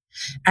profit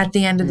at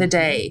the end of the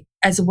day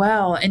as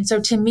well. And so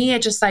to me,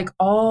 it just like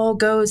all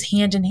goes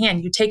hand in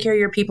hand. You take care of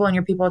your people, and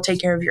your people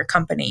take care of your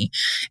company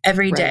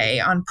every day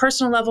on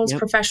personal levels,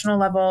 professional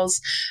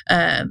levels.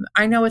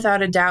 I know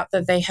without a doubt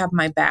that they have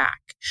my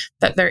back,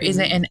 that there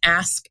isn't an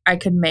ask I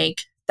could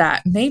make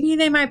that maybe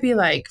they might be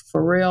like,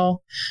 for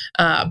real,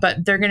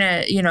 but they're going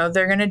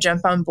to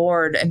jump on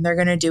board, and they're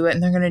going to do it,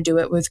 and they're going to do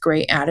it with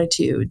great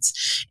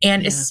attitudes.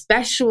 And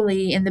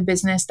especially in the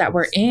business that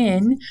we're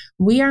in,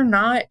 we are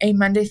not a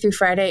Monday through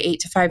Friday, 8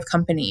 to 5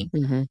 company.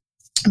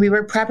 We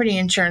work property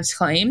insurance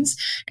claims,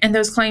 and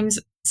those claims,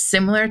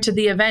 similar to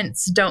the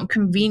events, don't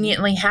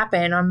conveniently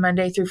happen on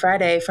Monday through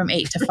Friday from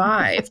 8 to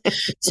 5.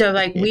 So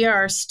like we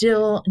are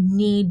still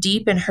knee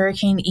deep in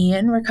Hurricane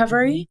Ian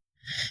recovery.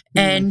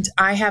 And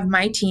I have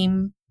my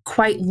team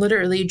quite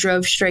literally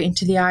drove straight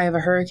into the eye of a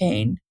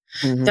hurricane.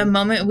 The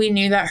moment we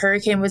knew that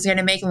hurricane was going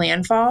to make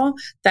landfall,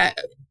 that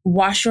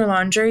wash your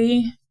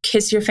laundry,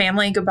 kiss your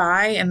family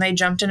goodbye, and they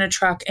jumped in a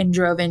truck and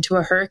drove into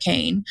a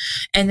hurricane,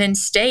 and then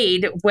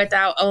stayed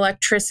without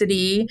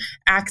electricity,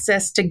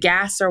 access to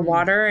gas or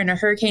water. In a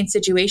hurricane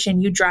situation,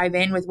 you drive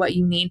in with what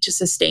you need to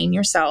sustain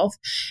yourself,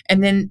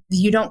 and then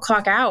you don't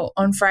clock out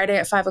on Friday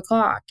at 5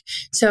 o'clock.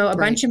 So a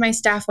bunch of my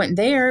staff went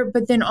there,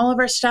 but then all of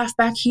our staff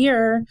back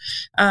here,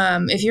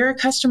 if you're a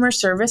customer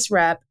service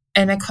rep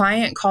and a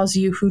client calls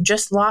you who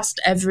just lost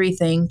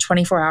everything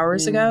 24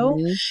 hours ago,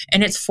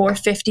 and it's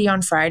 4:50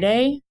 on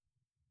Friday,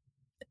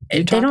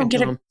 they don't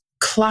get to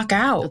clock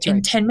out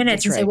in 10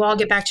 minutes and say, well, I'll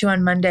get back to you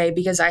on Monday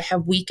because I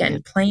have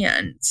weekend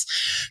plans.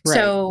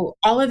 So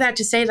all of that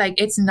to say, like,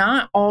 it's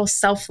not all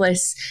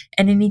selfless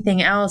and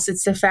anything else.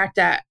 It's the fact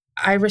that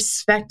I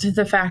respect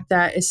the fact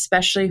that,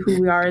 especially who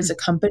we are as a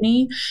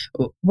company,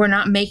 we're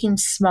not making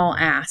small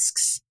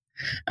asks.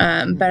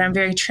 But I'm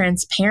very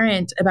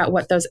transparent about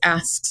what those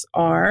asks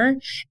are.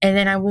 And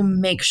then I will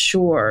make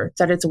sure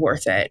that it's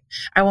worth it.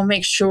 I will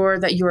make sure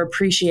that you're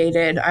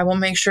appreciated. I will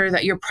make sure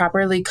that you're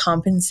properly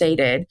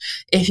compensated.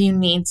 If you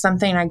need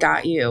something, I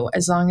got you,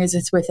 as long as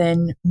it's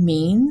within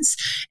means.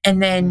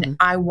 And then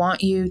I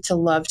want you to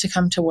love to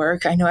come to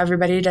work. I know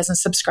everybody doesn't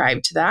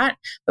subscribe to that,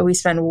 but we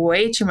spend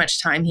way too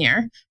much time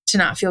here to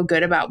not feel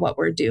good about what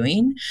we're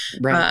doing.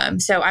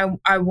 So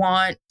I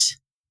want...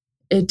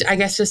 I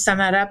guess to sum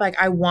that up, like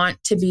I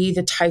want to be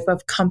the type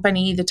of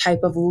company, the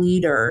type of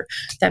leader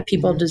that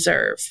people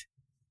deserve.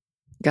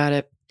 Got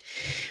it.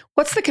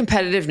 What's the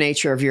competitive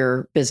nature of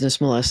your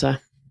business, Melissa?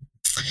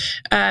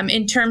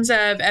 In terms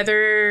of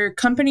other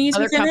companies?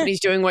 Other companies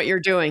doing what you're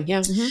doing.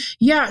 Yeah.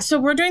 Yeah. So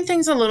we're doing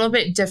things a little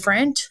bit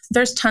different.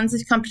 There's tons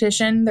of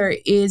competition. There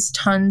is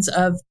tons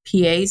of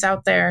PAs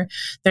out there.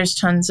 There's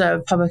tons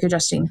of public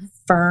adjusting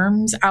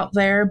firms out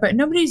there, but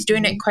nobody's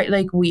doing it quite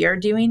like we are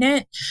doing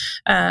it.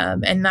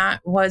 And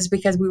that was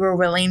because we were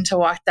willing to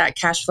walk that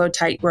cash flow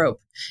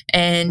tightrope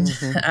and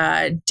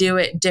do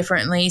it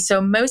differently.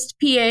 So most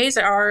PAs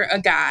are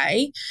a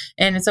guy,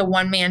 and it's a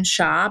one-man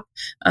shop.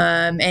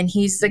 And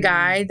he's the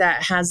guy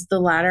that has the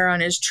ladder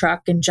on his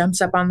truck and jumps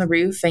up on the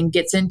roof and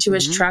gets into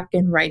his truck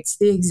and writes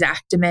the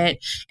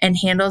exactimate and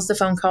handles the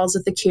phone calls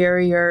with the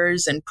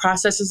carriers and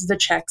processes the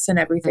checks and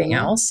everything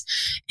else.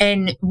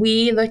 And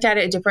we looked at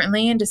it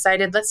differently and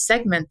decided, let's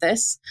segment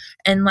this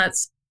and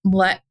let's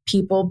let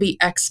people be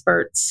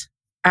experts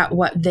at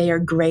what they are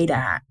great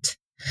at.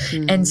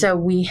 And so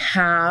we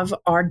have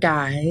our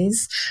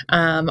guys,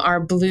 our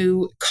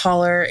blue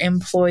collar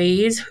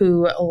employees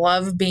who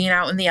love being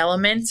out in the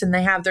elements, and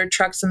they have their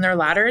trucks and their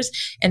ladders,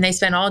 and they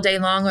spend all day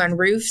long on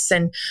roofs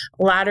and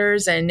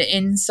ladders and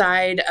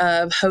inside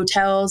of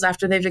hotels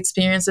after they've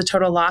experienced a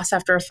total loss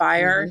after a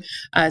fire,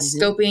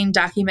 scoping,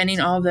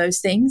 documenting all of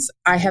those things.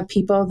 I have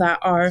people that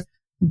are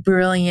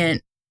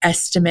brilliant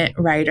estimate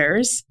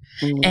writers.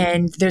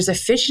 And there's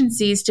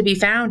efficiencies to be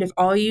found if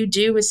all you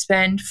do is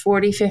spend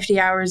 40, 50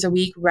 hours a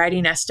week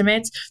writing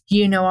estimates.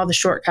 You know all the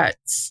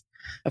shortcuts,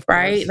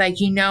 right? Like,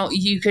 you know,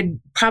 you could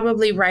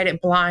probably write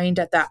it blind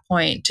at that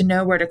point to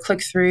know where to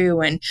click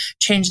through and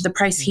change the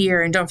price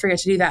here. And don't forget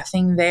to do that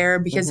thing there,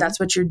 because that's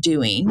what you're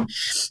doing.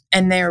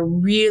 And they're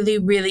really,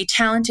 really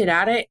talented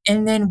at it.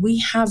 And then we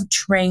have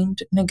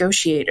trained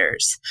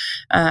negotiators.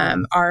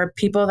 Our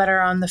people that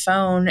are on the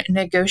phone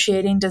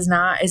negotiating is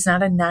not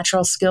a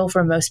natural skill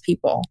for most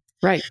people.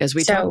 Right, as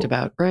we talked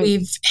about. Right.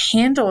 We've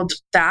handled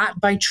that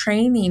by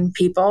training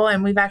people,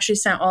 and we've actually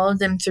sent all of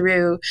them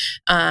through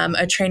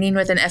a training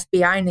with an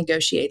FBI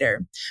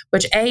negotiator,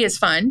 which A, is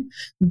fun.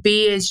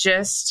 B, is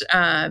just,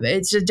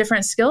 it's a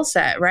different skill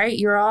set, right?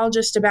 You're all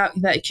just about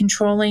that,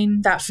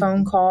 controlling that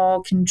phone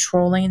call,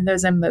 controlling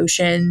those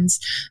emotions,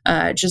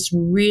 just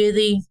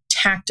really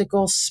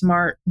tactical,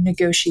 smart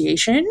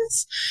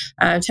negotiations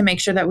to make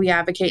sure that we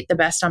advocate the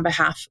best on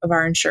behalf of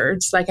our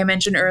insureds. Like I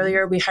mentioned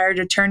earlier, we hired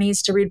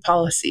attorneys to read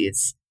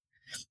policies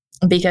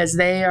because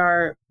they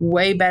are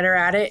way better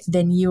at it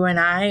than you and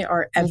I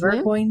are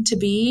ever going to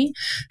be.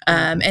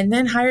 And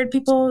then hired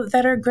people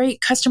that are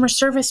great customer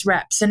service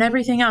reps and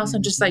everything else,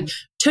 and just like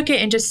took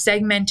it and just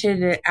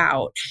segmented it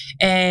out.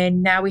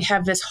 And now we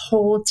have this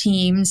whole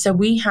team. So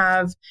we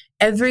have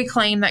every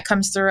claim that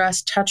comes through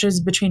us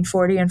touches between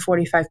 40 and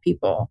 45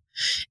 people.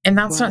 And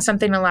that's not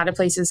something a lot of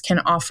places can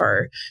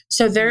offer.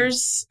 So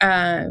there's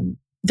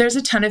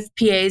a ton of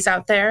PAs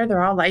out there.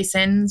 They're all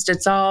licensed.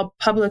 It's all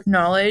public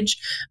knowledge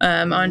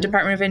on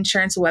Department of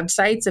Insurance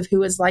websites of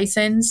who is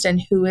licensed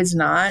and who is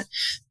not.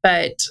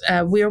 But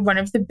we are one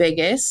of the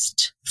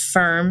biggest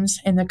firms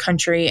in the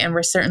country, and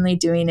we're certainly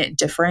doing it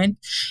different.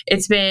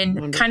 It's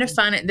been kind of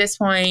fun at this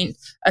point,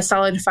 a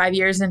solid 5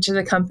 years into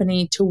the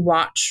company, to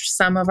watch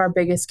some of our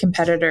biggest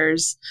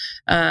competitors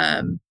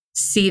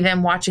see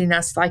them watching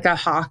us like a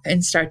hawk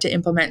and start to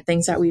implement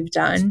things that we've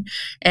done.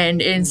 And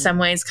in some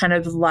ways kind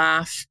of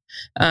laugh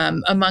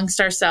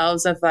amongst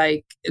ourselves of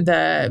like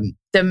the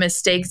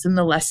mistakes and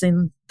the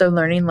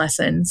learning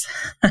lessons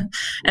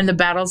and the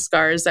battle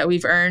scars that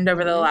we've earned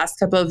over the last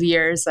couple of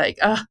years. Like,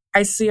 oh,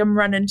 I see them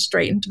running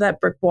straight into that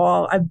brick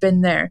wall. I've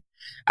been there.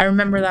 I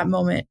remember that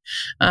moment.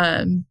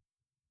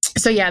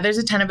 So yeah, there's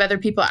a ton of other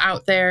people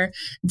out there.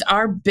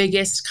 Our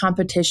biggest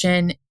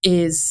competition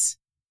is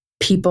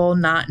people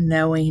not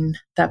knowing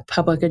that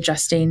public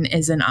adjusting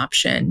is an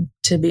option,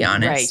 to be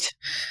honest.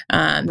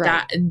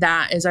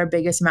 That is our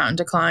biggest mountain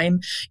to climb.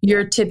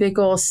 Your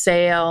typical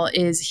sale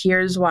is,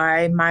 here's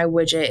why my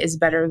widget is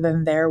better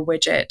than their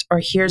widget,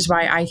 or here's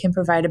why I can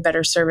provide a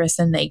better service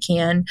than they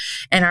can.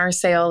 And our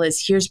sale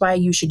is, here's why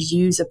you should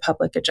use a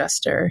public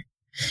adjuster.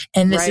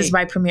 And this is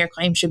why Premier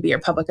Claims should be your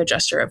public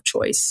adjuster of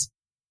choice.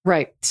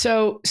 Right.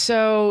 So,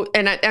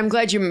 and I'm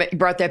glad you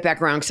brought that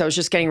back around, because I was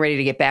just getting ready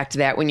to get back to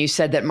that when you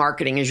said that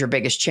marketing is your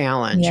biggest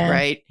challenge,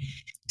 right?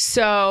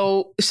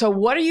 So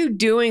what are you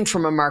doing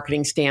from a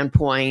marketing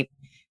standpoint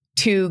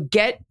to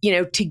get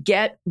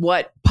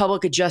what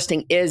public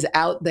adjusting is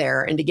out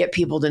there, and to get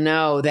people to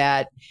know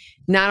that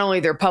not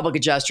only they're public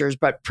adjusters,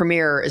 but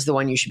Premier is the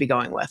one you should be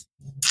going with?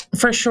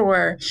 For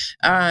sure.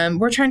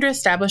 We're trying to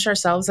establish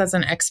ourselves as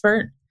an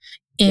expert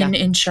in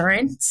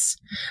insurance.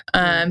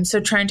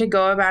 So trying to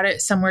go about it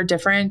somewhere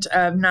different,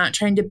 of not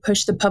trying to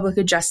push the public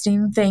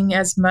adjusting thing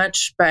as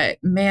much. But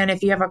man,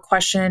 if you have a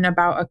question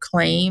about a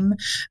claim,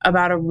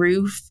 about a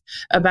roof,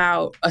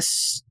 about a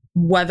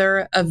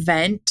weather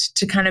event,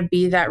 to kind of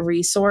be that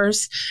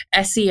resource,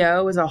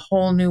 SEO is a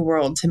whole new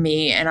world to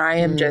me. And I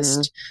am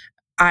just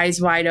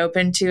eyes wide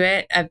open to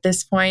it at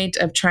this point,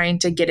 of trying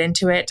to get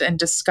into it and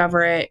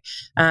discover it.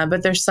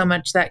 But there's so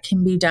much that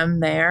can be done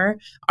there.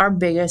 Our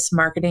biggest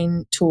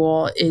marketing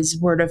tool is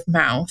word of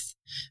mouth.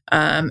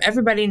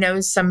 Everybody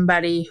knows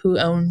somebody who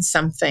owns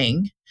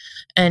something,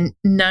 and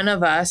none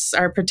of us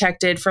are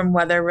protected from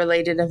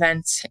weather-related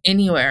events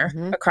anywhere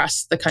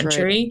across the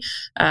country.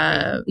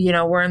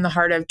 We're in the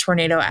heart of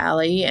Tornado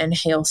Alley and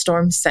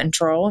Hailstorm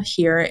Central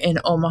here in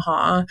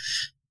Omaha,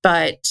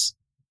 but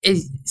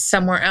is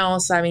somewhere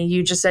else. I mean,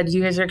 you just said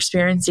you guys are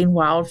experiencing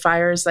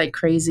wildfires like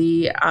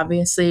crazy.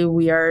 Obviously,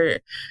 we are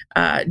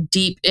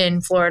deep in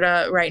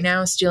Florida right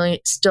now,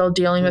 still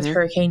dealing with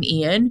Hurricane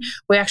Ian.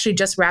 We actually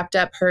just wrapped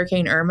up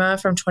Hurricane Irma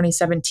from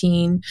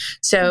 2017.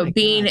 So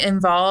being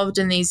involved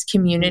in these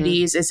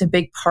communities is a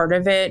big part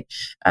of it.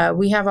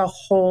 We have a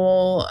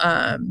whole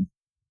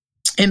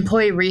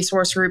employee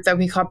resource group that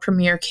we call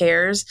Premier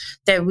Cares,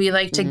 that we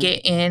like to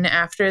get in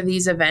after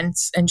these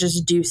events and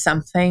just do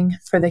something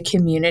for the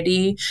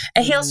community.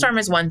 A hailstorm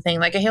is one thing.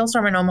 Like a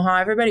hailstorm in Omaha,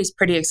 everybody's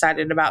pretty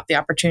excited about the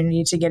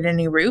opportunity to get a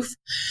new roof.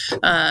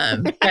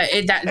 But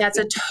that's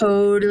a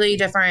totally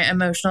different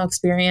emotional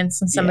experience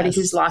than somebody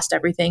who's lost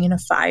everything in a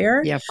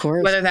fire. Yeah, of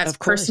course. Whether that's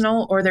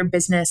personal or their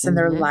business and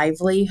their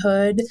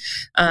livelihood,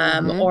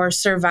 or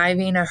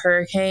surviving a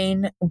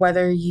hurricane,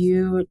 whether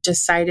you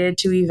decided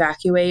to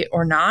evacuate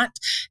or not.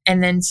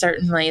 And then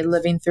certainly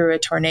living through a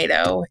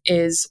tornado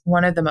is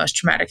one of the most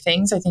traumatic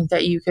things I think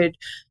that you could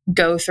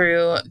go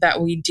through,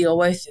 that we deal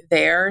with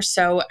there.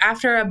 So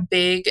after a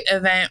big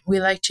event, we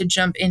like to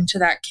jump into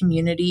that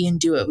community and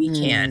do what we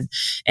can.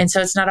 And so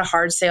it's not a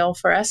hard sale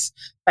for us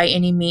by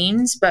any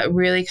means, but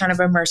really kind of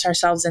immerse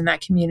ourselves in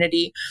that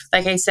community.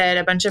 Like I said,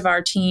 a bunch of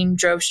our team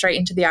drove straight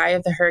into the eye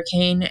of the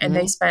hurricane, and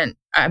they spent,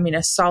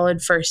 a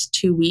solid first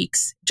 2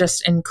 weeks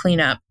just in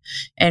cleanup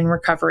and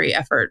recovery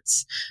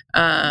efforts,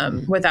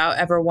 without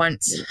ever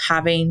once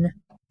having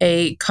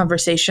a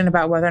conversation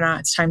about whether or not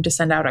it's time to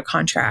send out a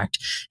contract.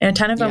 And a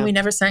ton of them we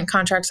never sent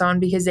contracts on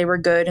because they were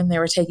good and they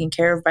were taken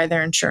care of by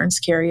their insurance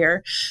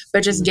carrier.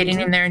 But just getting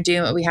in there and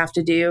doing what we have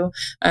to do.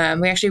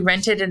 We actually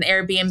rented an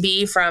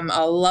Airbnb from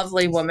a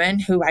lovely woman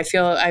who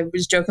I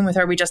was joking with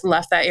her. We just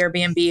left that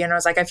Airbnb and I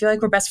was like, I feel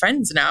like we're best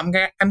friends now.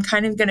 I'm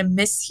kind of going to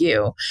miss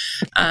you.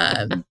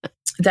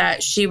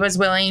 that she was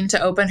willing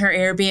to open her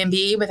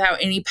Airbnb without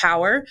any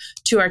power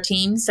to our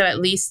team. So at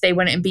least they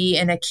wouldn't be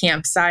in a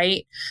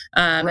campsite.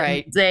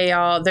 Right.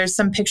 There's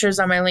some pictures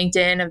on my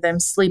LinkedIn of them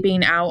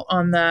sleeping out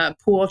on the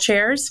pool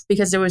chairs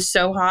because it was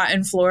so hot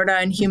in Florida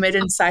and humid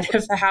inside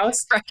of the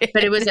house. Right.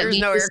 But it was at There's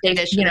least no a air safe,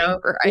 conditioning,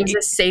 right. it was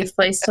a safe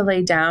place to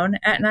lay down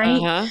at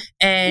night. Uh-huh.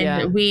 And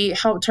Yeah. we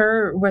helped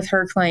her with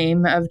her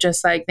claim of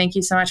just like, thank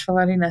you so much for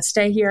letting us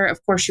stay here.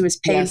 Of course, she was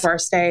paid Yes. for our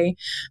stay,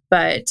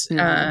 but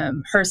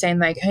her saying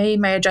like, hey,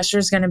 my adjuster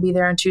is going to be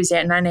there on Tuesday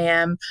at 9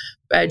 a.m.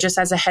 Just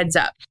as a heads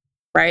up,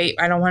 right?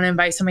 I don't want to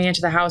invite somebody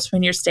into the house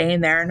when you're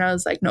staying there. And I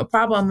was like, no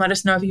problem. Let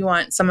us know if you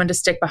want someone to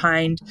stick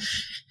behind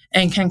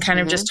and can kind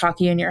of just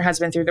talk you and your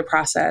husband through the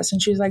process.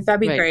 And she was like,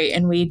 that'd be great.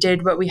 And we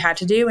did what we had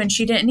to do. And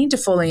she didn't need to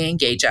fully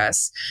engage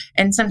us.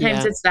 And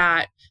sometimes it's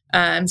that.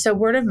 So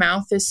word of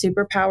mouth is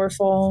super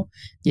powerful.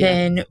 Yeah.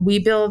 Then we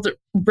build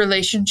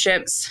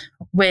relationships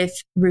with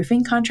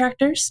roofing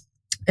contractors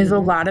is a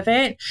lot of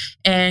it,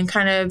 and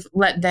kind of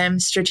let them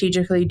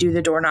strategically do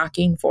the door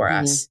knocking for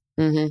us.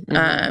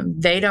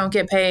 They don't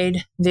get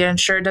paid. The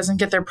insured doesn't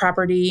get their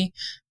property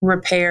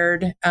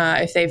repaired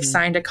if they've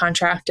signed a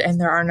contract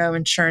and there are no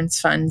insurance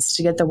funds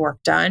to get the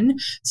work done.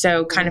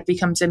 So kind of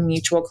becomes a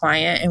mutual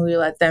client, and we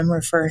let them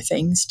refer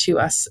things to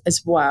us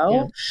as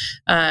well.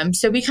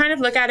 So we kind of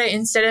look at it,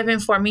 instead of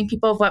informing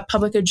people of what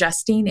public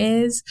adjusting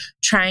is,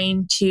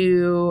 trying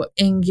to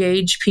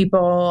engage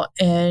people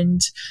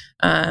and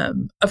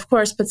of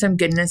course, put some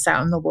goodness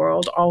out in the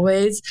world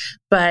always,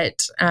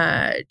 but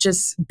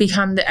just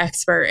become the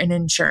expert in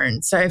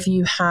insurance. So if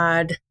you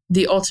had,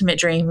 the ultimate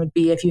dream would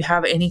be if you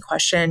have any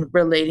question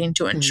relating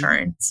to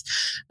insurance,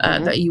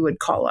 that you would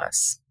call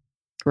us.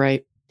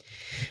 Right.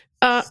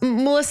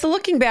 Melissa,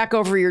 looking back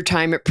over your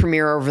time at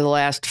Premier over the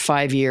last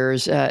 5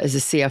 years as a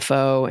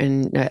CFO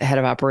and head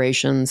of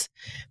operations,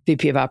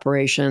 VP of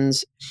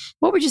operations,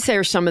 what would you say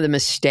are some of the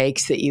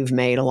mistakes that you've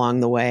made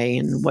along the way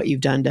and what you've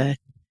done to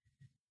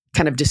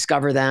kind of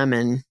discover them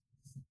and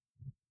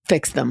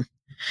fix them?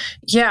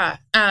 Yeah.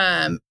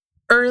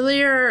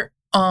 Earlier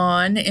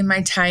on in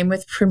my time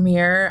with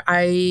Premier,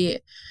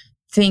 I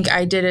think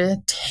I did a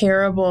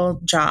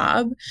terrible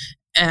job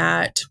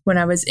at when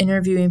I was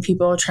interviewing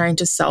people, trying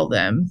to sell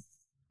them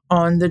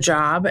on the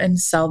job and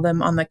sell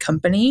them on the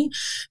company.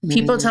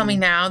 People tell me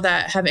now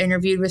that have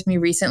interviewed with me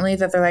recently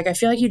that they're like, I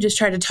feel like you just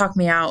tried to talk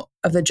me out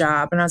of the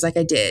job. And I was like,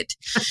 I did,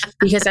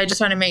 because I just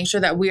want to make sure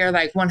that we are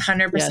like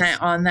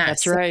 100% on that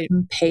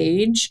same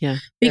page,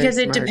 because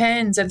it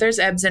depends if there's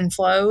ebbs and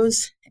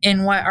flows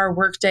in what our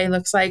work day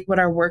looks like, what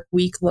our work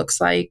week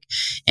looks like.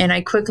 And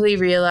I quickly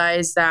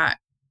realized that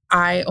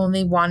I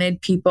only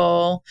wanted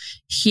people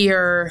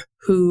here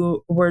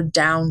who were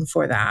down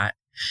for that.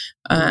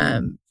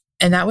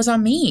 And that was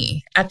on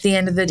me at the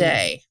end of the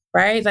day,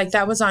 right? Like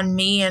that was on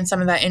me, and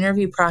some of that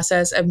interview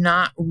process of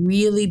not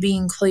really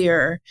being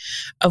clear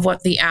of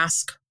what the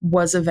ask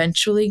was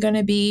eventually going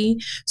to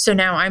be. So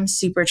now I'm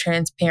super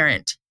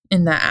transparent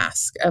in the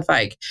ask of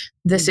like,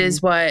 this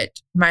is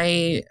what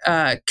my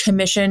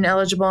commission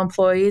eligible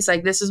employees,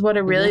 like, this is what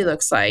it really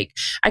looks like.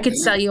 I could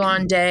sell you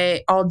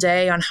all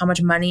day on how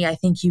much money I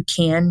think you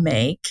can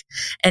make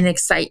and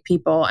excite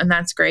people. And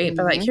that's great.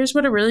 But like, here's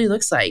what it really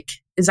looks like.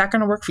 Is that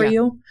going to work for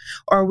you?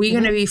 Or are we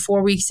going to be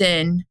 4 weeks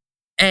in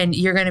and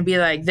you're going to be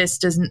like, this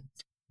doesn't,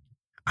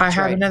 I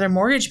have another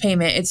mortgage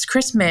payment. It's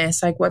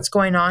Christmas. Like, what's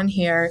going on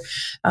here?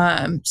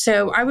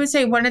 So I would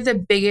say one of the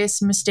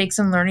biggest mistakes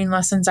and learning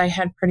lessons I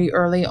had pretty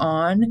early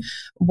on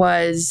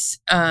was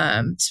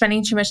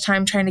spending too much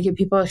time trying to get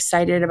people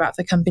excited about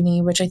the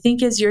company, which I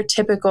think is your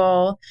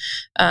typical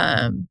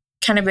kind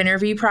of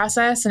interview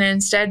process. And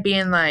instead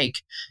being like,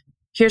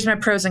 here's my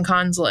pros and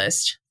cons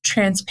list.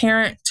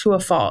 Transparent to a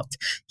fault.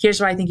 Here's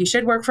why I think you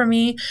should work for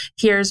me.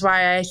 Here's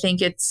why I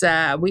think it's,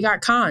 we got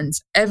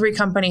cons. Every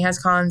company has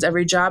cons.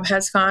 Every job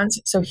has cons.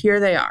 So here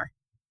they are.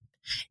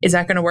 Is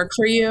that going to work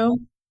for you?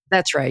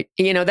 That's right.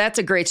 You know, that's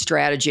a great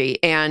strategy.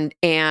 And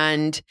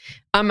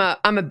I'm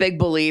a big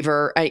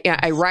believer.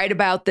 I write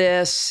about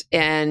this,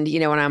 and, you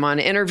know, when I'm on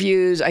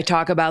interviews, I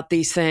talk about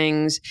these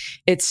things.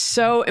 It's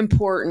so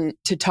important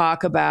to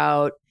talk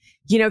about,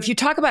 you know, if you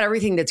talk about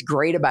everything that's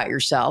great about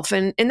yourself,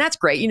 and that's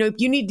great, you know,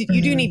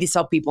 you do need to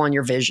sell people on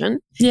your vision,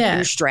 and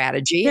your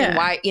strategy, and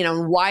why, you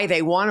know, why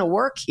they want to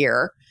work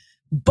here.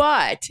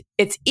 But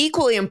it's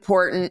equally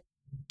important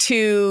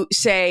to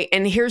say,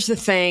 and here's the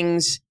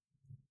things,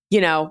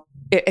 you know,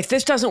 if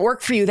this doesn't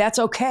work for you, that's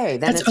okay.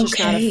 Then it's just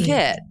not a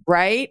fit,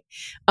 right?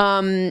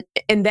 And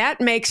that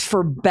makes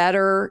for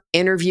better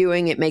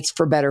interviewing. It makes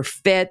for better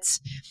fits.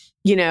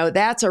 You know,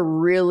 that's a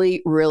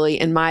really, really,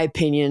 in my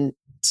opinion,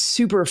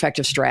 super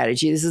effective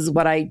strategy. This is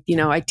what I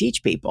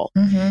teach people,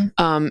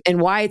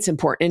 and why it's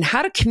important, and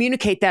how to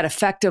communicate that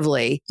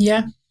effectively.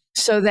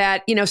 So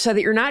that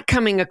you're not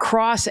coming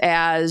across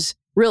as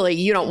really,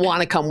 you don't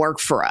want to come work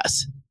for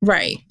us.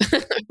 Right.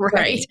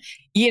 Right.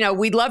 You know,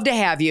 we'd love to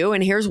have you,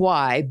 and here's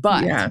why,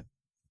 but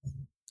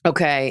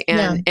okay.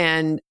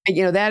 And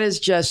you know, that is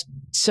just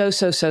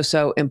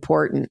so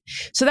important.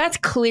 So that's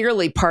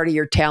clearly part of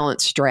your talent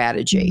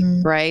strategy,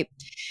 right?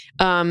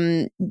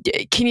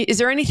 Is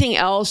there anything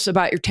else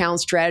about your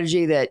talent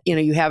strategy that,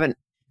 you haven't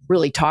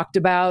really talked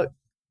about?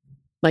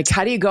 Like,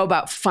 how do you go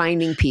about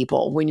finding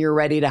people when you're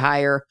ready to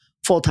hire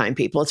full-time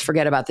people? Let's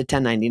forget about the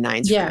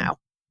 1099s for now.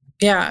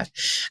 Yeah.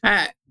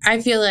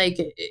 I feel like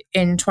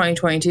in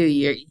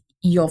 2022,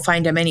 you'll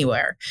find them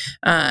anywhere.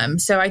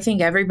 So I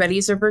think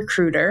everybody's a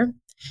recruiter,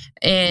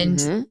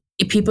 and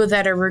people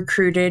that are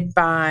recruited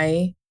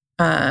by,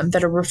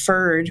 that are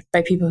referred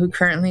by people who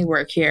currently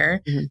work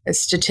here,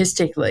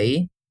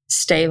 statistically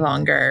stay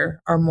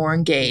longer, are more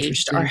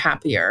engaged, are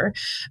happier.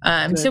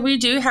 So we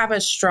do have a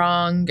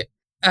strong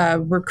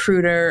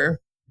recruiter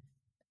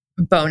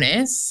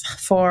bonus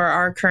for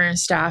our current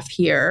staff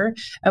here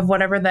of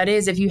whatever that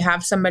is. If you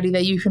have somebody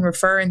that you can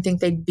refer and think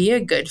they'd be a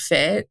good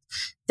fit,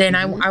 then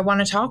I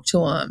want to talk to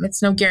them.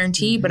 It's no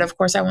guarantee, but of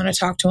course I want to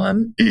talk to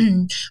them.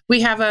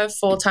 We have a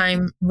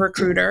full-time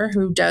recruiter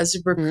who does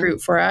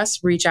recruit for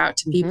us, reach out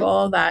to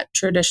people, that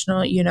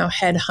traditional,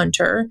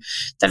 headhunter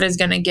that is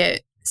going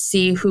to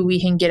see who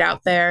we can get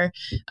out there,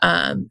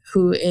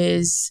 who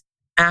is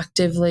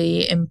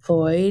actively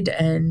employed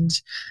and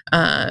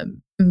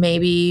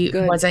maybe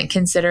wasn't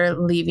considered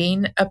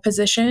leaving a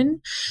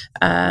position.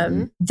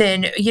 Then,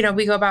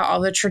 we go about all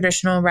the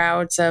traditional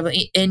routes of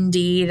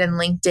Indeed and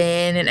LinkedIn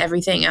and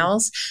everything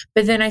else.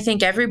 But then I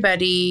think every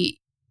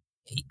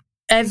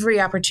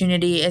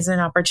opportunity is an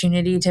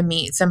opportunity to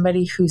meet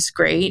somebody who's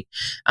great.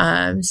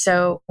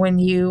 So when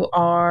you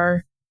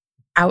are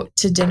out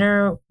to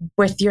dinner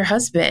with your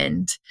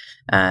husband,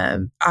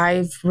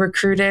 I've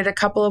recruited a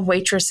couple of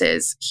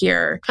waitresses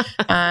here.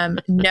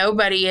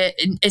 Nobody,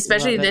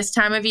 especially this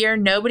time of year,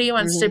 nobody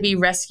wants to be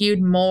rescued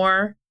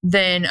more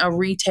than a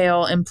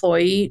retail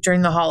employee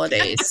during the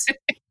holidays.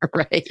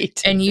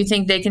 Right. And you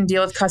think they can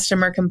deal with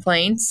customer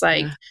complaints?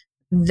 Like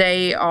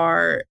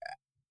they're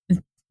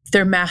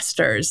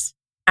masters.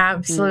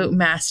 Absolute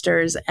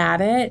masters at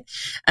it.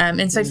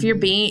 And so if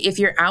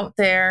you're out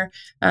there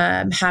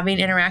having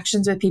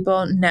interactions with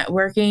people,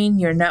 networking,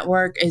 your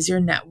network is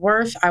your net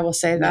worth. I will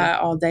say that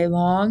all day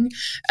long,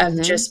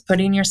 of just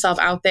putting yourself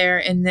out there.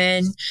 And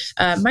then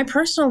my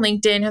personal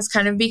LinkedIn has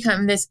kind of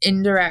become this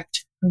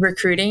indirect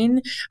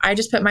recruiting. I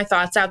just put my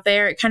thoughts out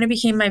there. It kind of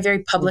became my very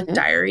public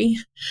diary.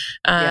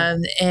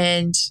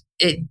 And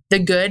the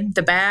good,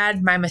 the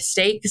bad, my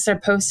mistakes are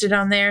posted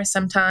on there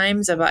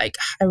sometimes of like,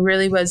 I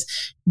really was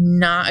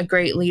not a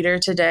great leader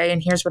today.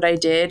 And here's what I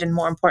did. And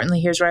more importantly,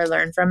 here's what I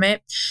learned from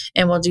it.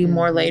 And we'll do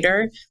more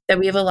later. That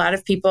we have a lot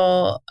of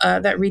people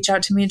that reach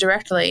out to me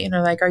directly and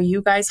are like, are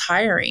you guys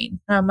hiring?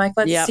 I'm like,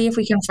 let's see if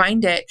we can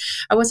find it.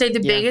 I will say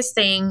the biggest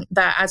thing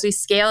that as we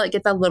scale, it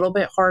gets a little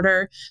bit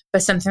harder,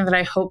 but something that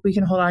I hope we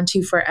can hold on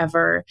to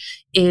forever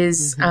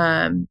is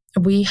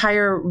we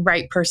hire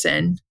right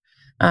person.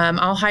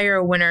 I'll hire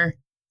a winner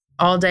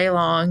all day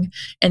long,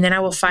 and then I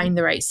will find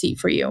the right seat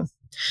for you.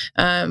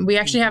 We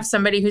actually have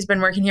somebody who's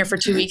been working here for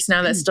 2 weeks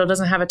now that still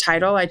doesn't have a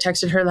title. I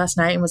texted her last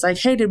night and was like,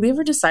 hey, did we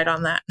ever decide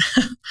on that?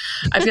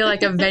 I feel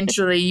like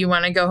eventually you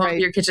want to go home to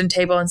your kitchen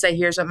table and say,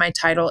 here's what my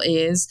title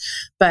is.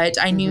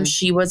 But I knew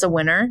she was a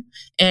winner,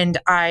 and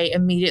I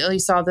immediately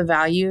saw the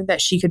value that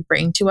she could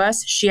bring to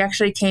us. She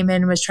actually came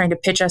in and was trying to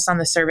pitch us on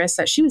the service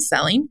that she was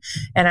selling.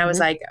 And I was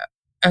like,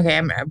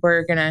 okay,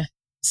 we're going to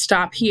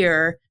stop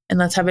here and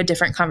let's have a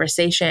different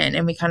conversation.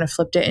 And we kind of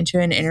flipped it into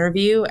an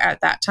interview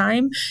at that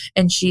time.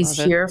 And she's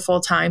here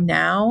full time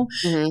now.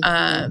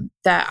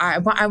 That I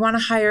want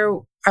to hire.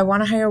 I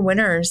want to hire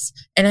winners.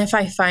 And if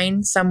I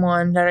find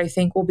someone that I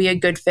think will be a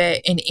good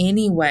fit in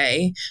any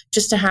way,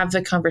 just to have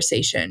the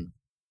conversation.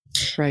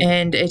 Right.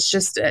 And it's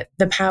just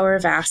the power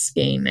of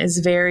asking is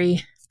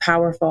very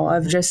powerful,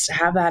 of just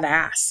have that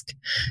ask.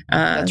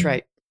 That's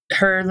right.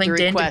 Her LinkedIn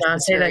did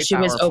not say that she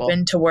was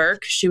open to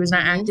work. She was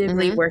not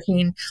actively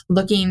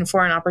looking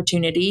for an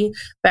opportunity,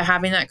 but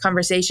having that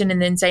conversation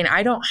and then saying,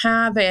 I don't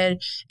have an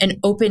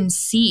open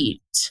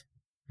seat.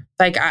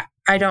 Like I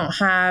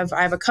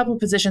have a couple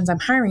positions I'm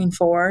hiring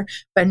for,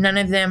 but none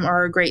of them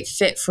are a great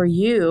fit for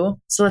you.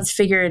 So let's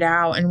figure it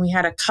out. And we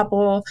had a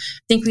couple,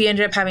 I think we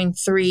ended up having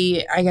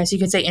 3, I guess you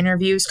could say,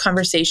 interviews,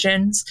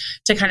 conversations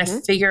to kind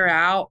of figure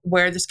out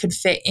where this could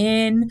fit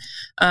in.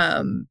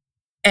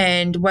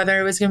 And whether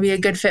it was going to be a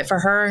good fit for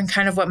her and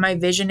kind of what my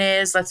vision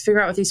is. Let's figure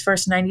out what these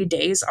first 90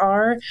 days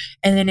are.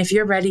 And then if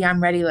you're ready,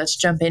 I'm ready. Let's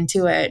jump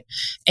into it.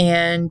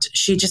 And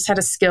she just had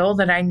a skill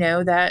that I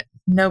know that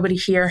nobody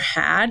here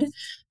had.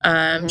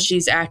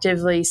 She's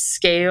actively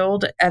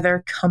scaled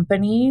other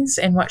companies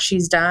in what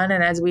she's done.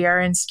 And as we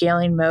are in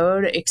scaling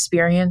mode,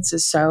 experience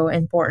is so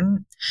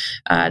important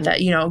that,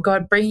 go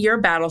ahead, bring your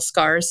battle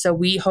scars. So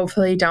we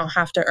hopefully don't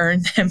have to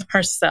earn them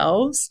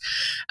ourselves.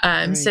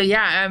 So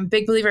yeah, I'm a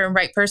big believer in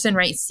right person,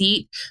 right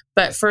seat.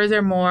 But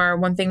furthermore,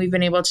 one thing we've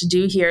been able to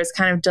do here is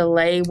kind of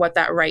delay what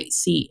that right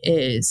seat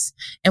is.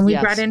 And we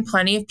brought in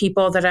plenty of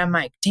people that I'm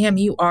like, damn,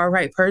 you are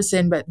right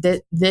person, but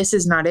this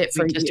is not it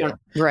for you.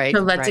 Right.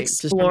 So let's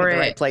explore it. The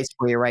right place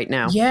for you right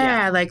now.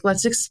 Yeah. Like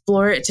let's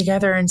explore it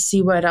together and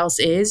see what else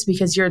is,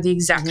 because you're the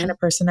exact kind of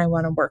person I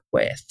want to work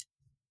with.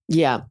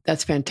 Yeah,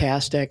 that's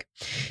fantastic.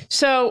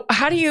 So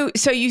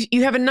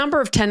you have a number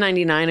of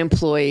 1099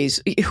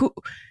 employees.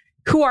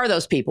 Who are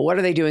those people? What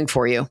are they doing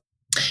for you?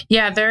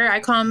 Yeah, I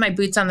call them my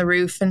boots on the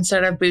roof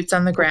instead of boots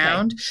on the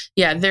ground. Okay.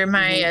 Yeah, they're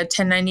my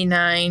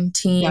 1099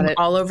 team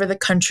all over the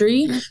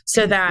country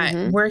so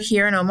that we're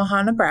here in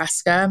Omaha,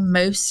 Nebraska.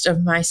 Most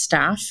of my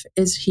staff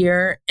is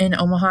here in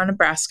Omaha,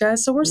 Nebraska.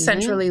 So we're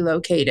centrally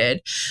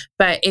located.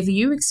 But if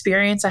you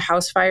experience a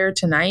house fire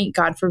tonight,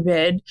 God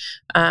forbid,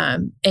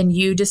 and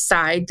you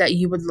decide that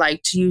you would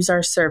like to use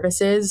our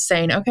services,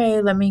 saying,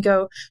 okay, let me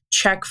go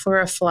check for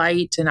a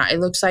flight and it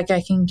looks like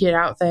I can get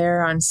out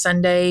there on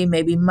Sunday,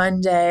 maybe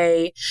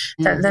Monday.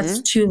 That's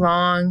too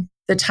long.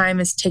 The time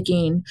is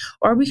ticking.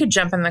 Or we could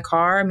jump in the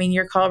car. I mean,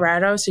 you're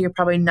Colorado, so you're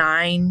probably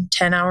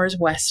 9-10 hours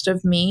west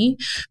of me,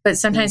 but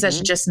sometimes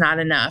that's just not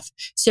enough.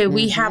 So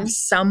we have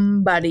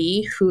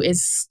somebody who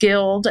is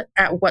skilled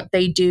at what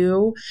they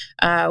do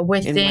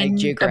within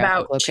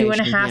about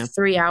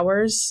 2.5-3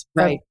 hours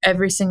of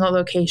every single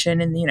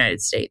location in the United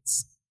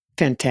States.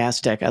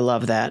 Fantastic. I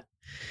love that.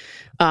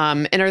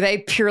 And are they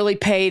purely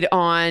paid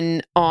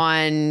on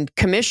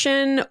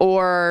commission,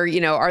 or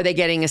are they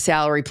getting a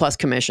salary plus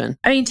commission?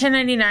 I mean,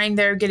 1099,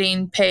 they're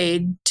getting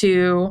paid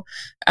for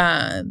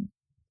the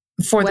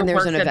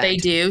work that they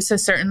do. So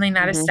certainly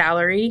not a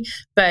salary,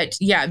 but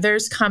yeah,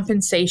 there's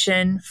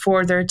compensation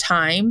for their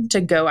time to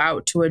go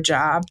out to a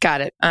job. Got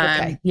it.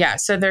 Okay. Yeah.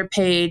 So they're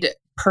paid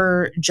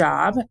per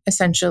job,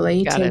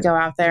 essentially, to go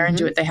out there and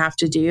do what they have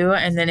to do.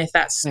 And then if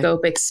that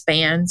scope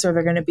expands or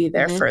they're going to be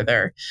there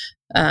further,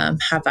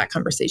 have that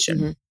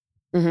conversation.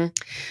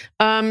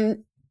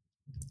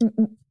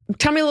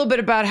 Tell me a little bit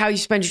about how you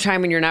spend your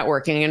time when you're not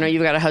working. I know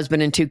you've got a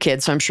husband and 2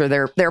 kids, so I'm sure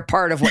they're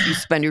part of what you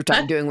spend your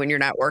time doing when you're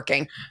not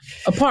working.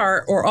 A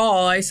part or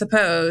all, I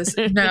suppose.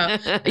 No.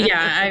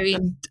 Yeah. I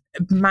mean,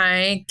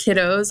 my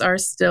kiddos are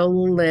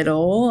still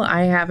little.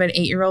 I have an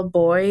 8-year-old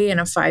boy and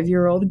a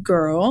 5-year-old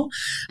girl.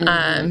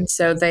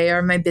 So they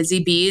are my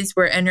busy bees.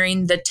 We're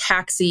entering the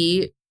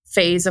taxi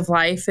phase of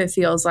life, it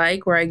feels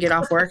like, where I get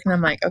off work and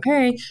I'm like,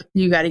 okay,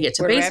 you got to get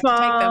to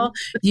baseball,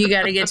 you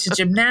got to get to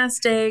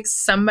gymnastics.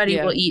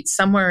 Somebody will eat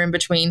somewhere in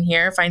between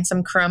here, find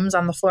some crumbs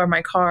on the floor of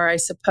my car, I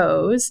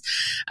suppose.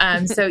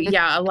 So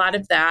yeah, a lot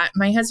of that.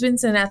 My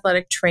husband's an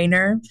athletic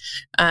trainer.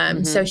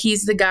 So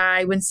he's the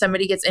guy when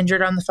somebody gets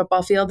injured on the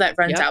football field that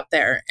runs out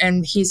there,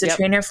 and he's a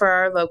trainer for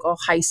our local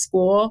high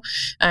school.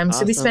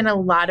 So we spend a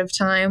lot of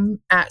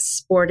time at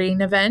sporting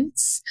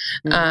events.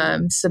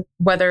 So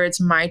whether it's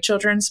my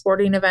children's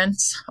sporting events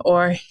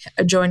or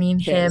joining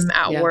him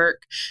at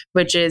work,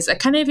 which is a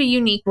kind of a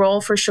unique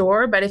role for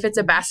sure. But if it's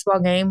a basketball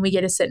game, we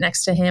get to sit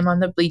next to him on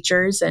the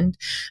bleachers and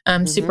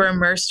super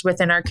immersed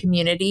within our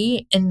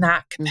community in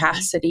that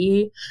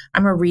capacity.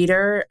 I'm a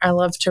reader. I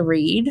love to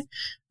read.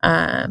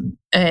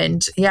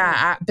 And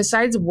yeah,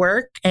 besides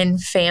work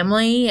and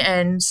family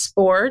and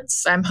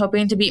sports, I'm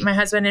hoping to beat my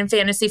husband in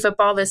fantasy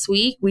football this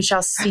week. We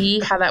shall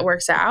see how that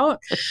works out.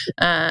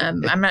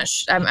 I'm not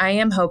I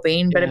am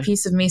hoping, but a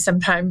piece of me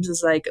sometimes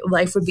is like,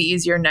 life would be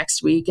easier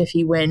next week if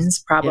he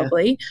wins,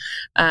 probably.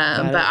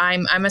 But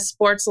I'm a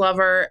sports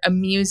lover, a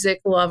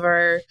music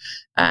lover,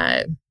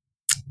 a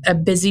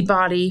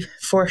busybody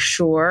for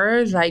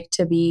sure, like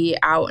to be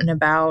out and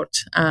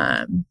about.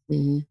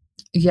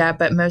 Yeah,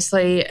 but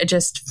mostly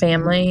just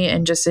family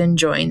and just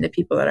enjoying the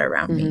people that are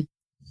around me.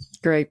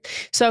 Great.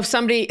 So if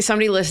somebody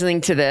listening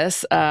to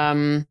this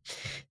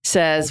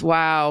says,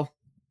 wow,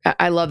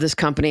 I love this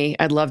company,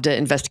 I'd love to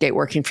investigate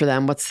working for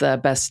them, what's the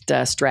best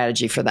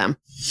strategy for them?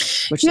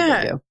 What should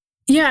they do?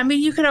 Yeah, I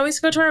mean, you could always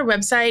go to our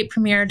website,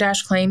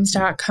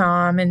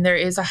 premier-claims.com, and there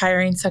is a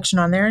hiring section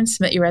on there and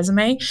submit your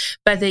resume.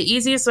 But the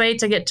easiest way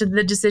to get to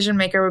the decision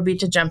maker would be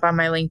to jump on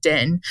my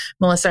LinkedIn,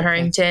 Melissa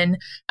Hurrington.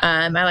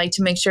 I like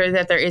to make sure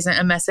that there isn't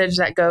a message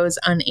that goes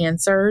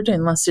unanswered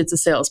unless it's a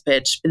sales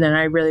pitch, but then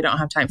I really don't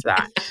have time for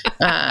that.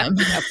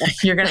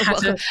 You're going to have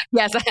to...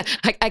 Yes,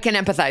 I can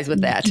empathize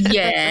with that.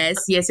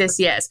 Yes.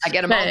 I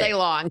get them all day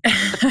long.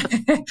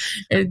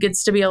 It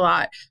gets to be a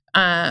lot.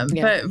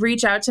 But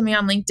reach out to me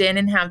on LinkedIn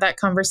and have that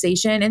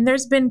conversation. And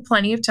there's been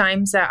plenty of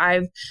times that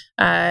I've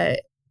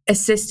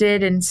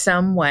assisted in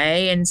some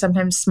way, and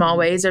sometimes small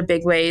ways or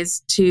big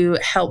ways, to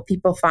help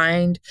people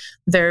find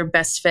their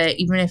best fit,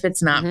 even if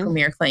it's not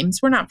Premier Claims.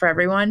 We're not for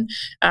everyone.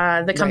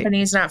 The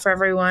company is not for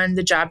everyone.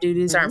 The job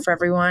duties aren't for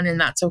everyone, and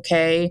that's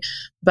okay.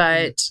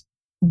 But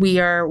we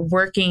are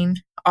working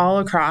all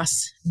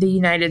across the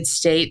United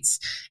States,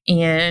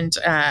 and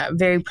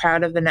very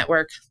proud of the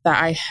network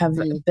that I have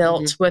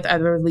built with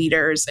other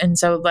leaders. And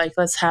so,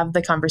 let's have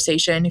the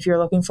conversation. If you're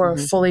looking for a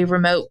fully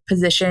remote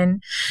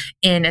position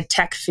in a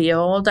tech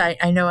field,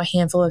 I know a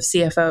handful of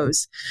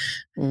CFOs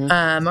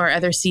or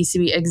other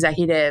C-suite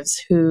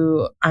executives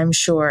who I'm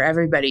sure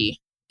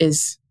everybody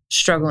is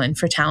struggling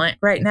for talent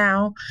right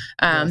now,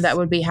 that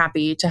would be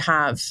happy to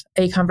have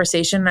a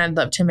conversation. I'd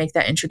love to make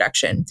that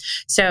introduction.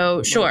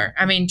 So sure.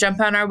 I mean, jump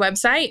on our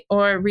website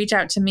or reach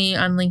out to me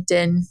on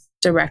LinkedIn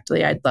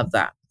directly. I'd love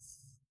that.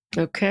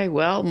 Okay,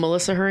 well,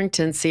 Melissa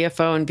Hurrington,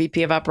 CFO and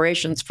VP of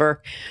Operations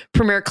for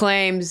Premier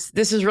Claims.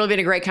 This has really been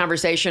a great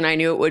conversation. I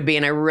knew it would be,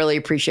 and I really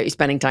appreciate you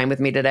spending time with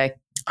me today.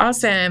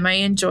 Awesome. I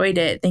enjoyed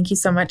it. Thank you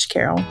so much,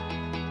 Carol.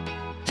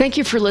 Thank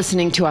you for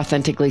listening to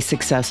Authentically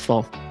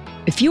Successful.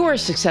 If you are a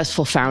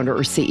successful founder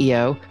or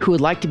CEO who would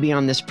like to be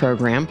on this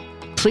program,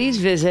 please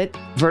visit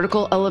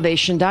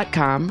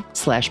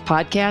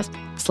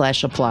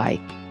verticalelevation.com/podcast/apply.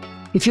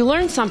 If you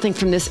learned something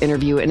from this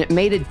interview and it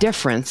made a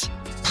difference,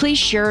 please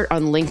share it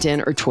on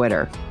LinkedIn or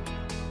Twitter.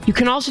 You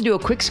can also do a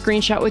quick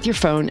screenshot with your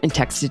phone and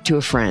text it to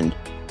a friend.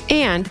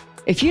 And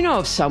if you know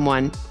of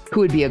someone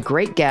who would be a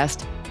great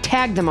guest,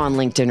 tag them on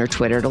LinkedIn or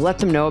Twitter to let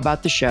them know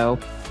about the show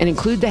and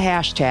include the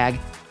hashtag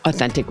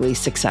Authentically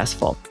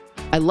Successful.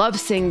 I love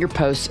seeing your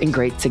posts and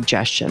great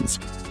suggestions.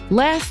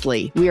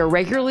 Lastly, we are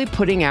regularly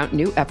putting out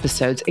new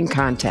episodes and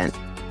content.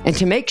 And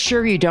to make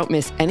sure you don't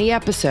miss any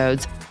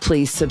episodes,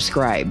 please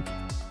subscribe.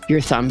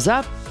 Your thumbs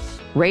up,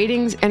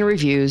 ratings, and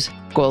reviews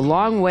go a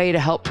long way to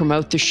help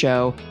promote the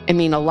show and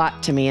mean a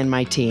lot to me and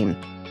my team.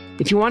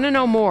 If you want to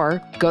know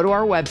more, go to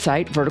our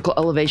website,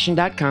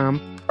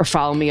 verticalelevation.com, or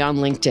follow me on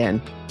LinkedIn.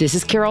 This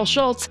is Carol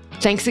Schultz.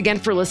 Thanks again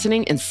for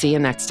listening, and see you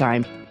next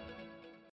time.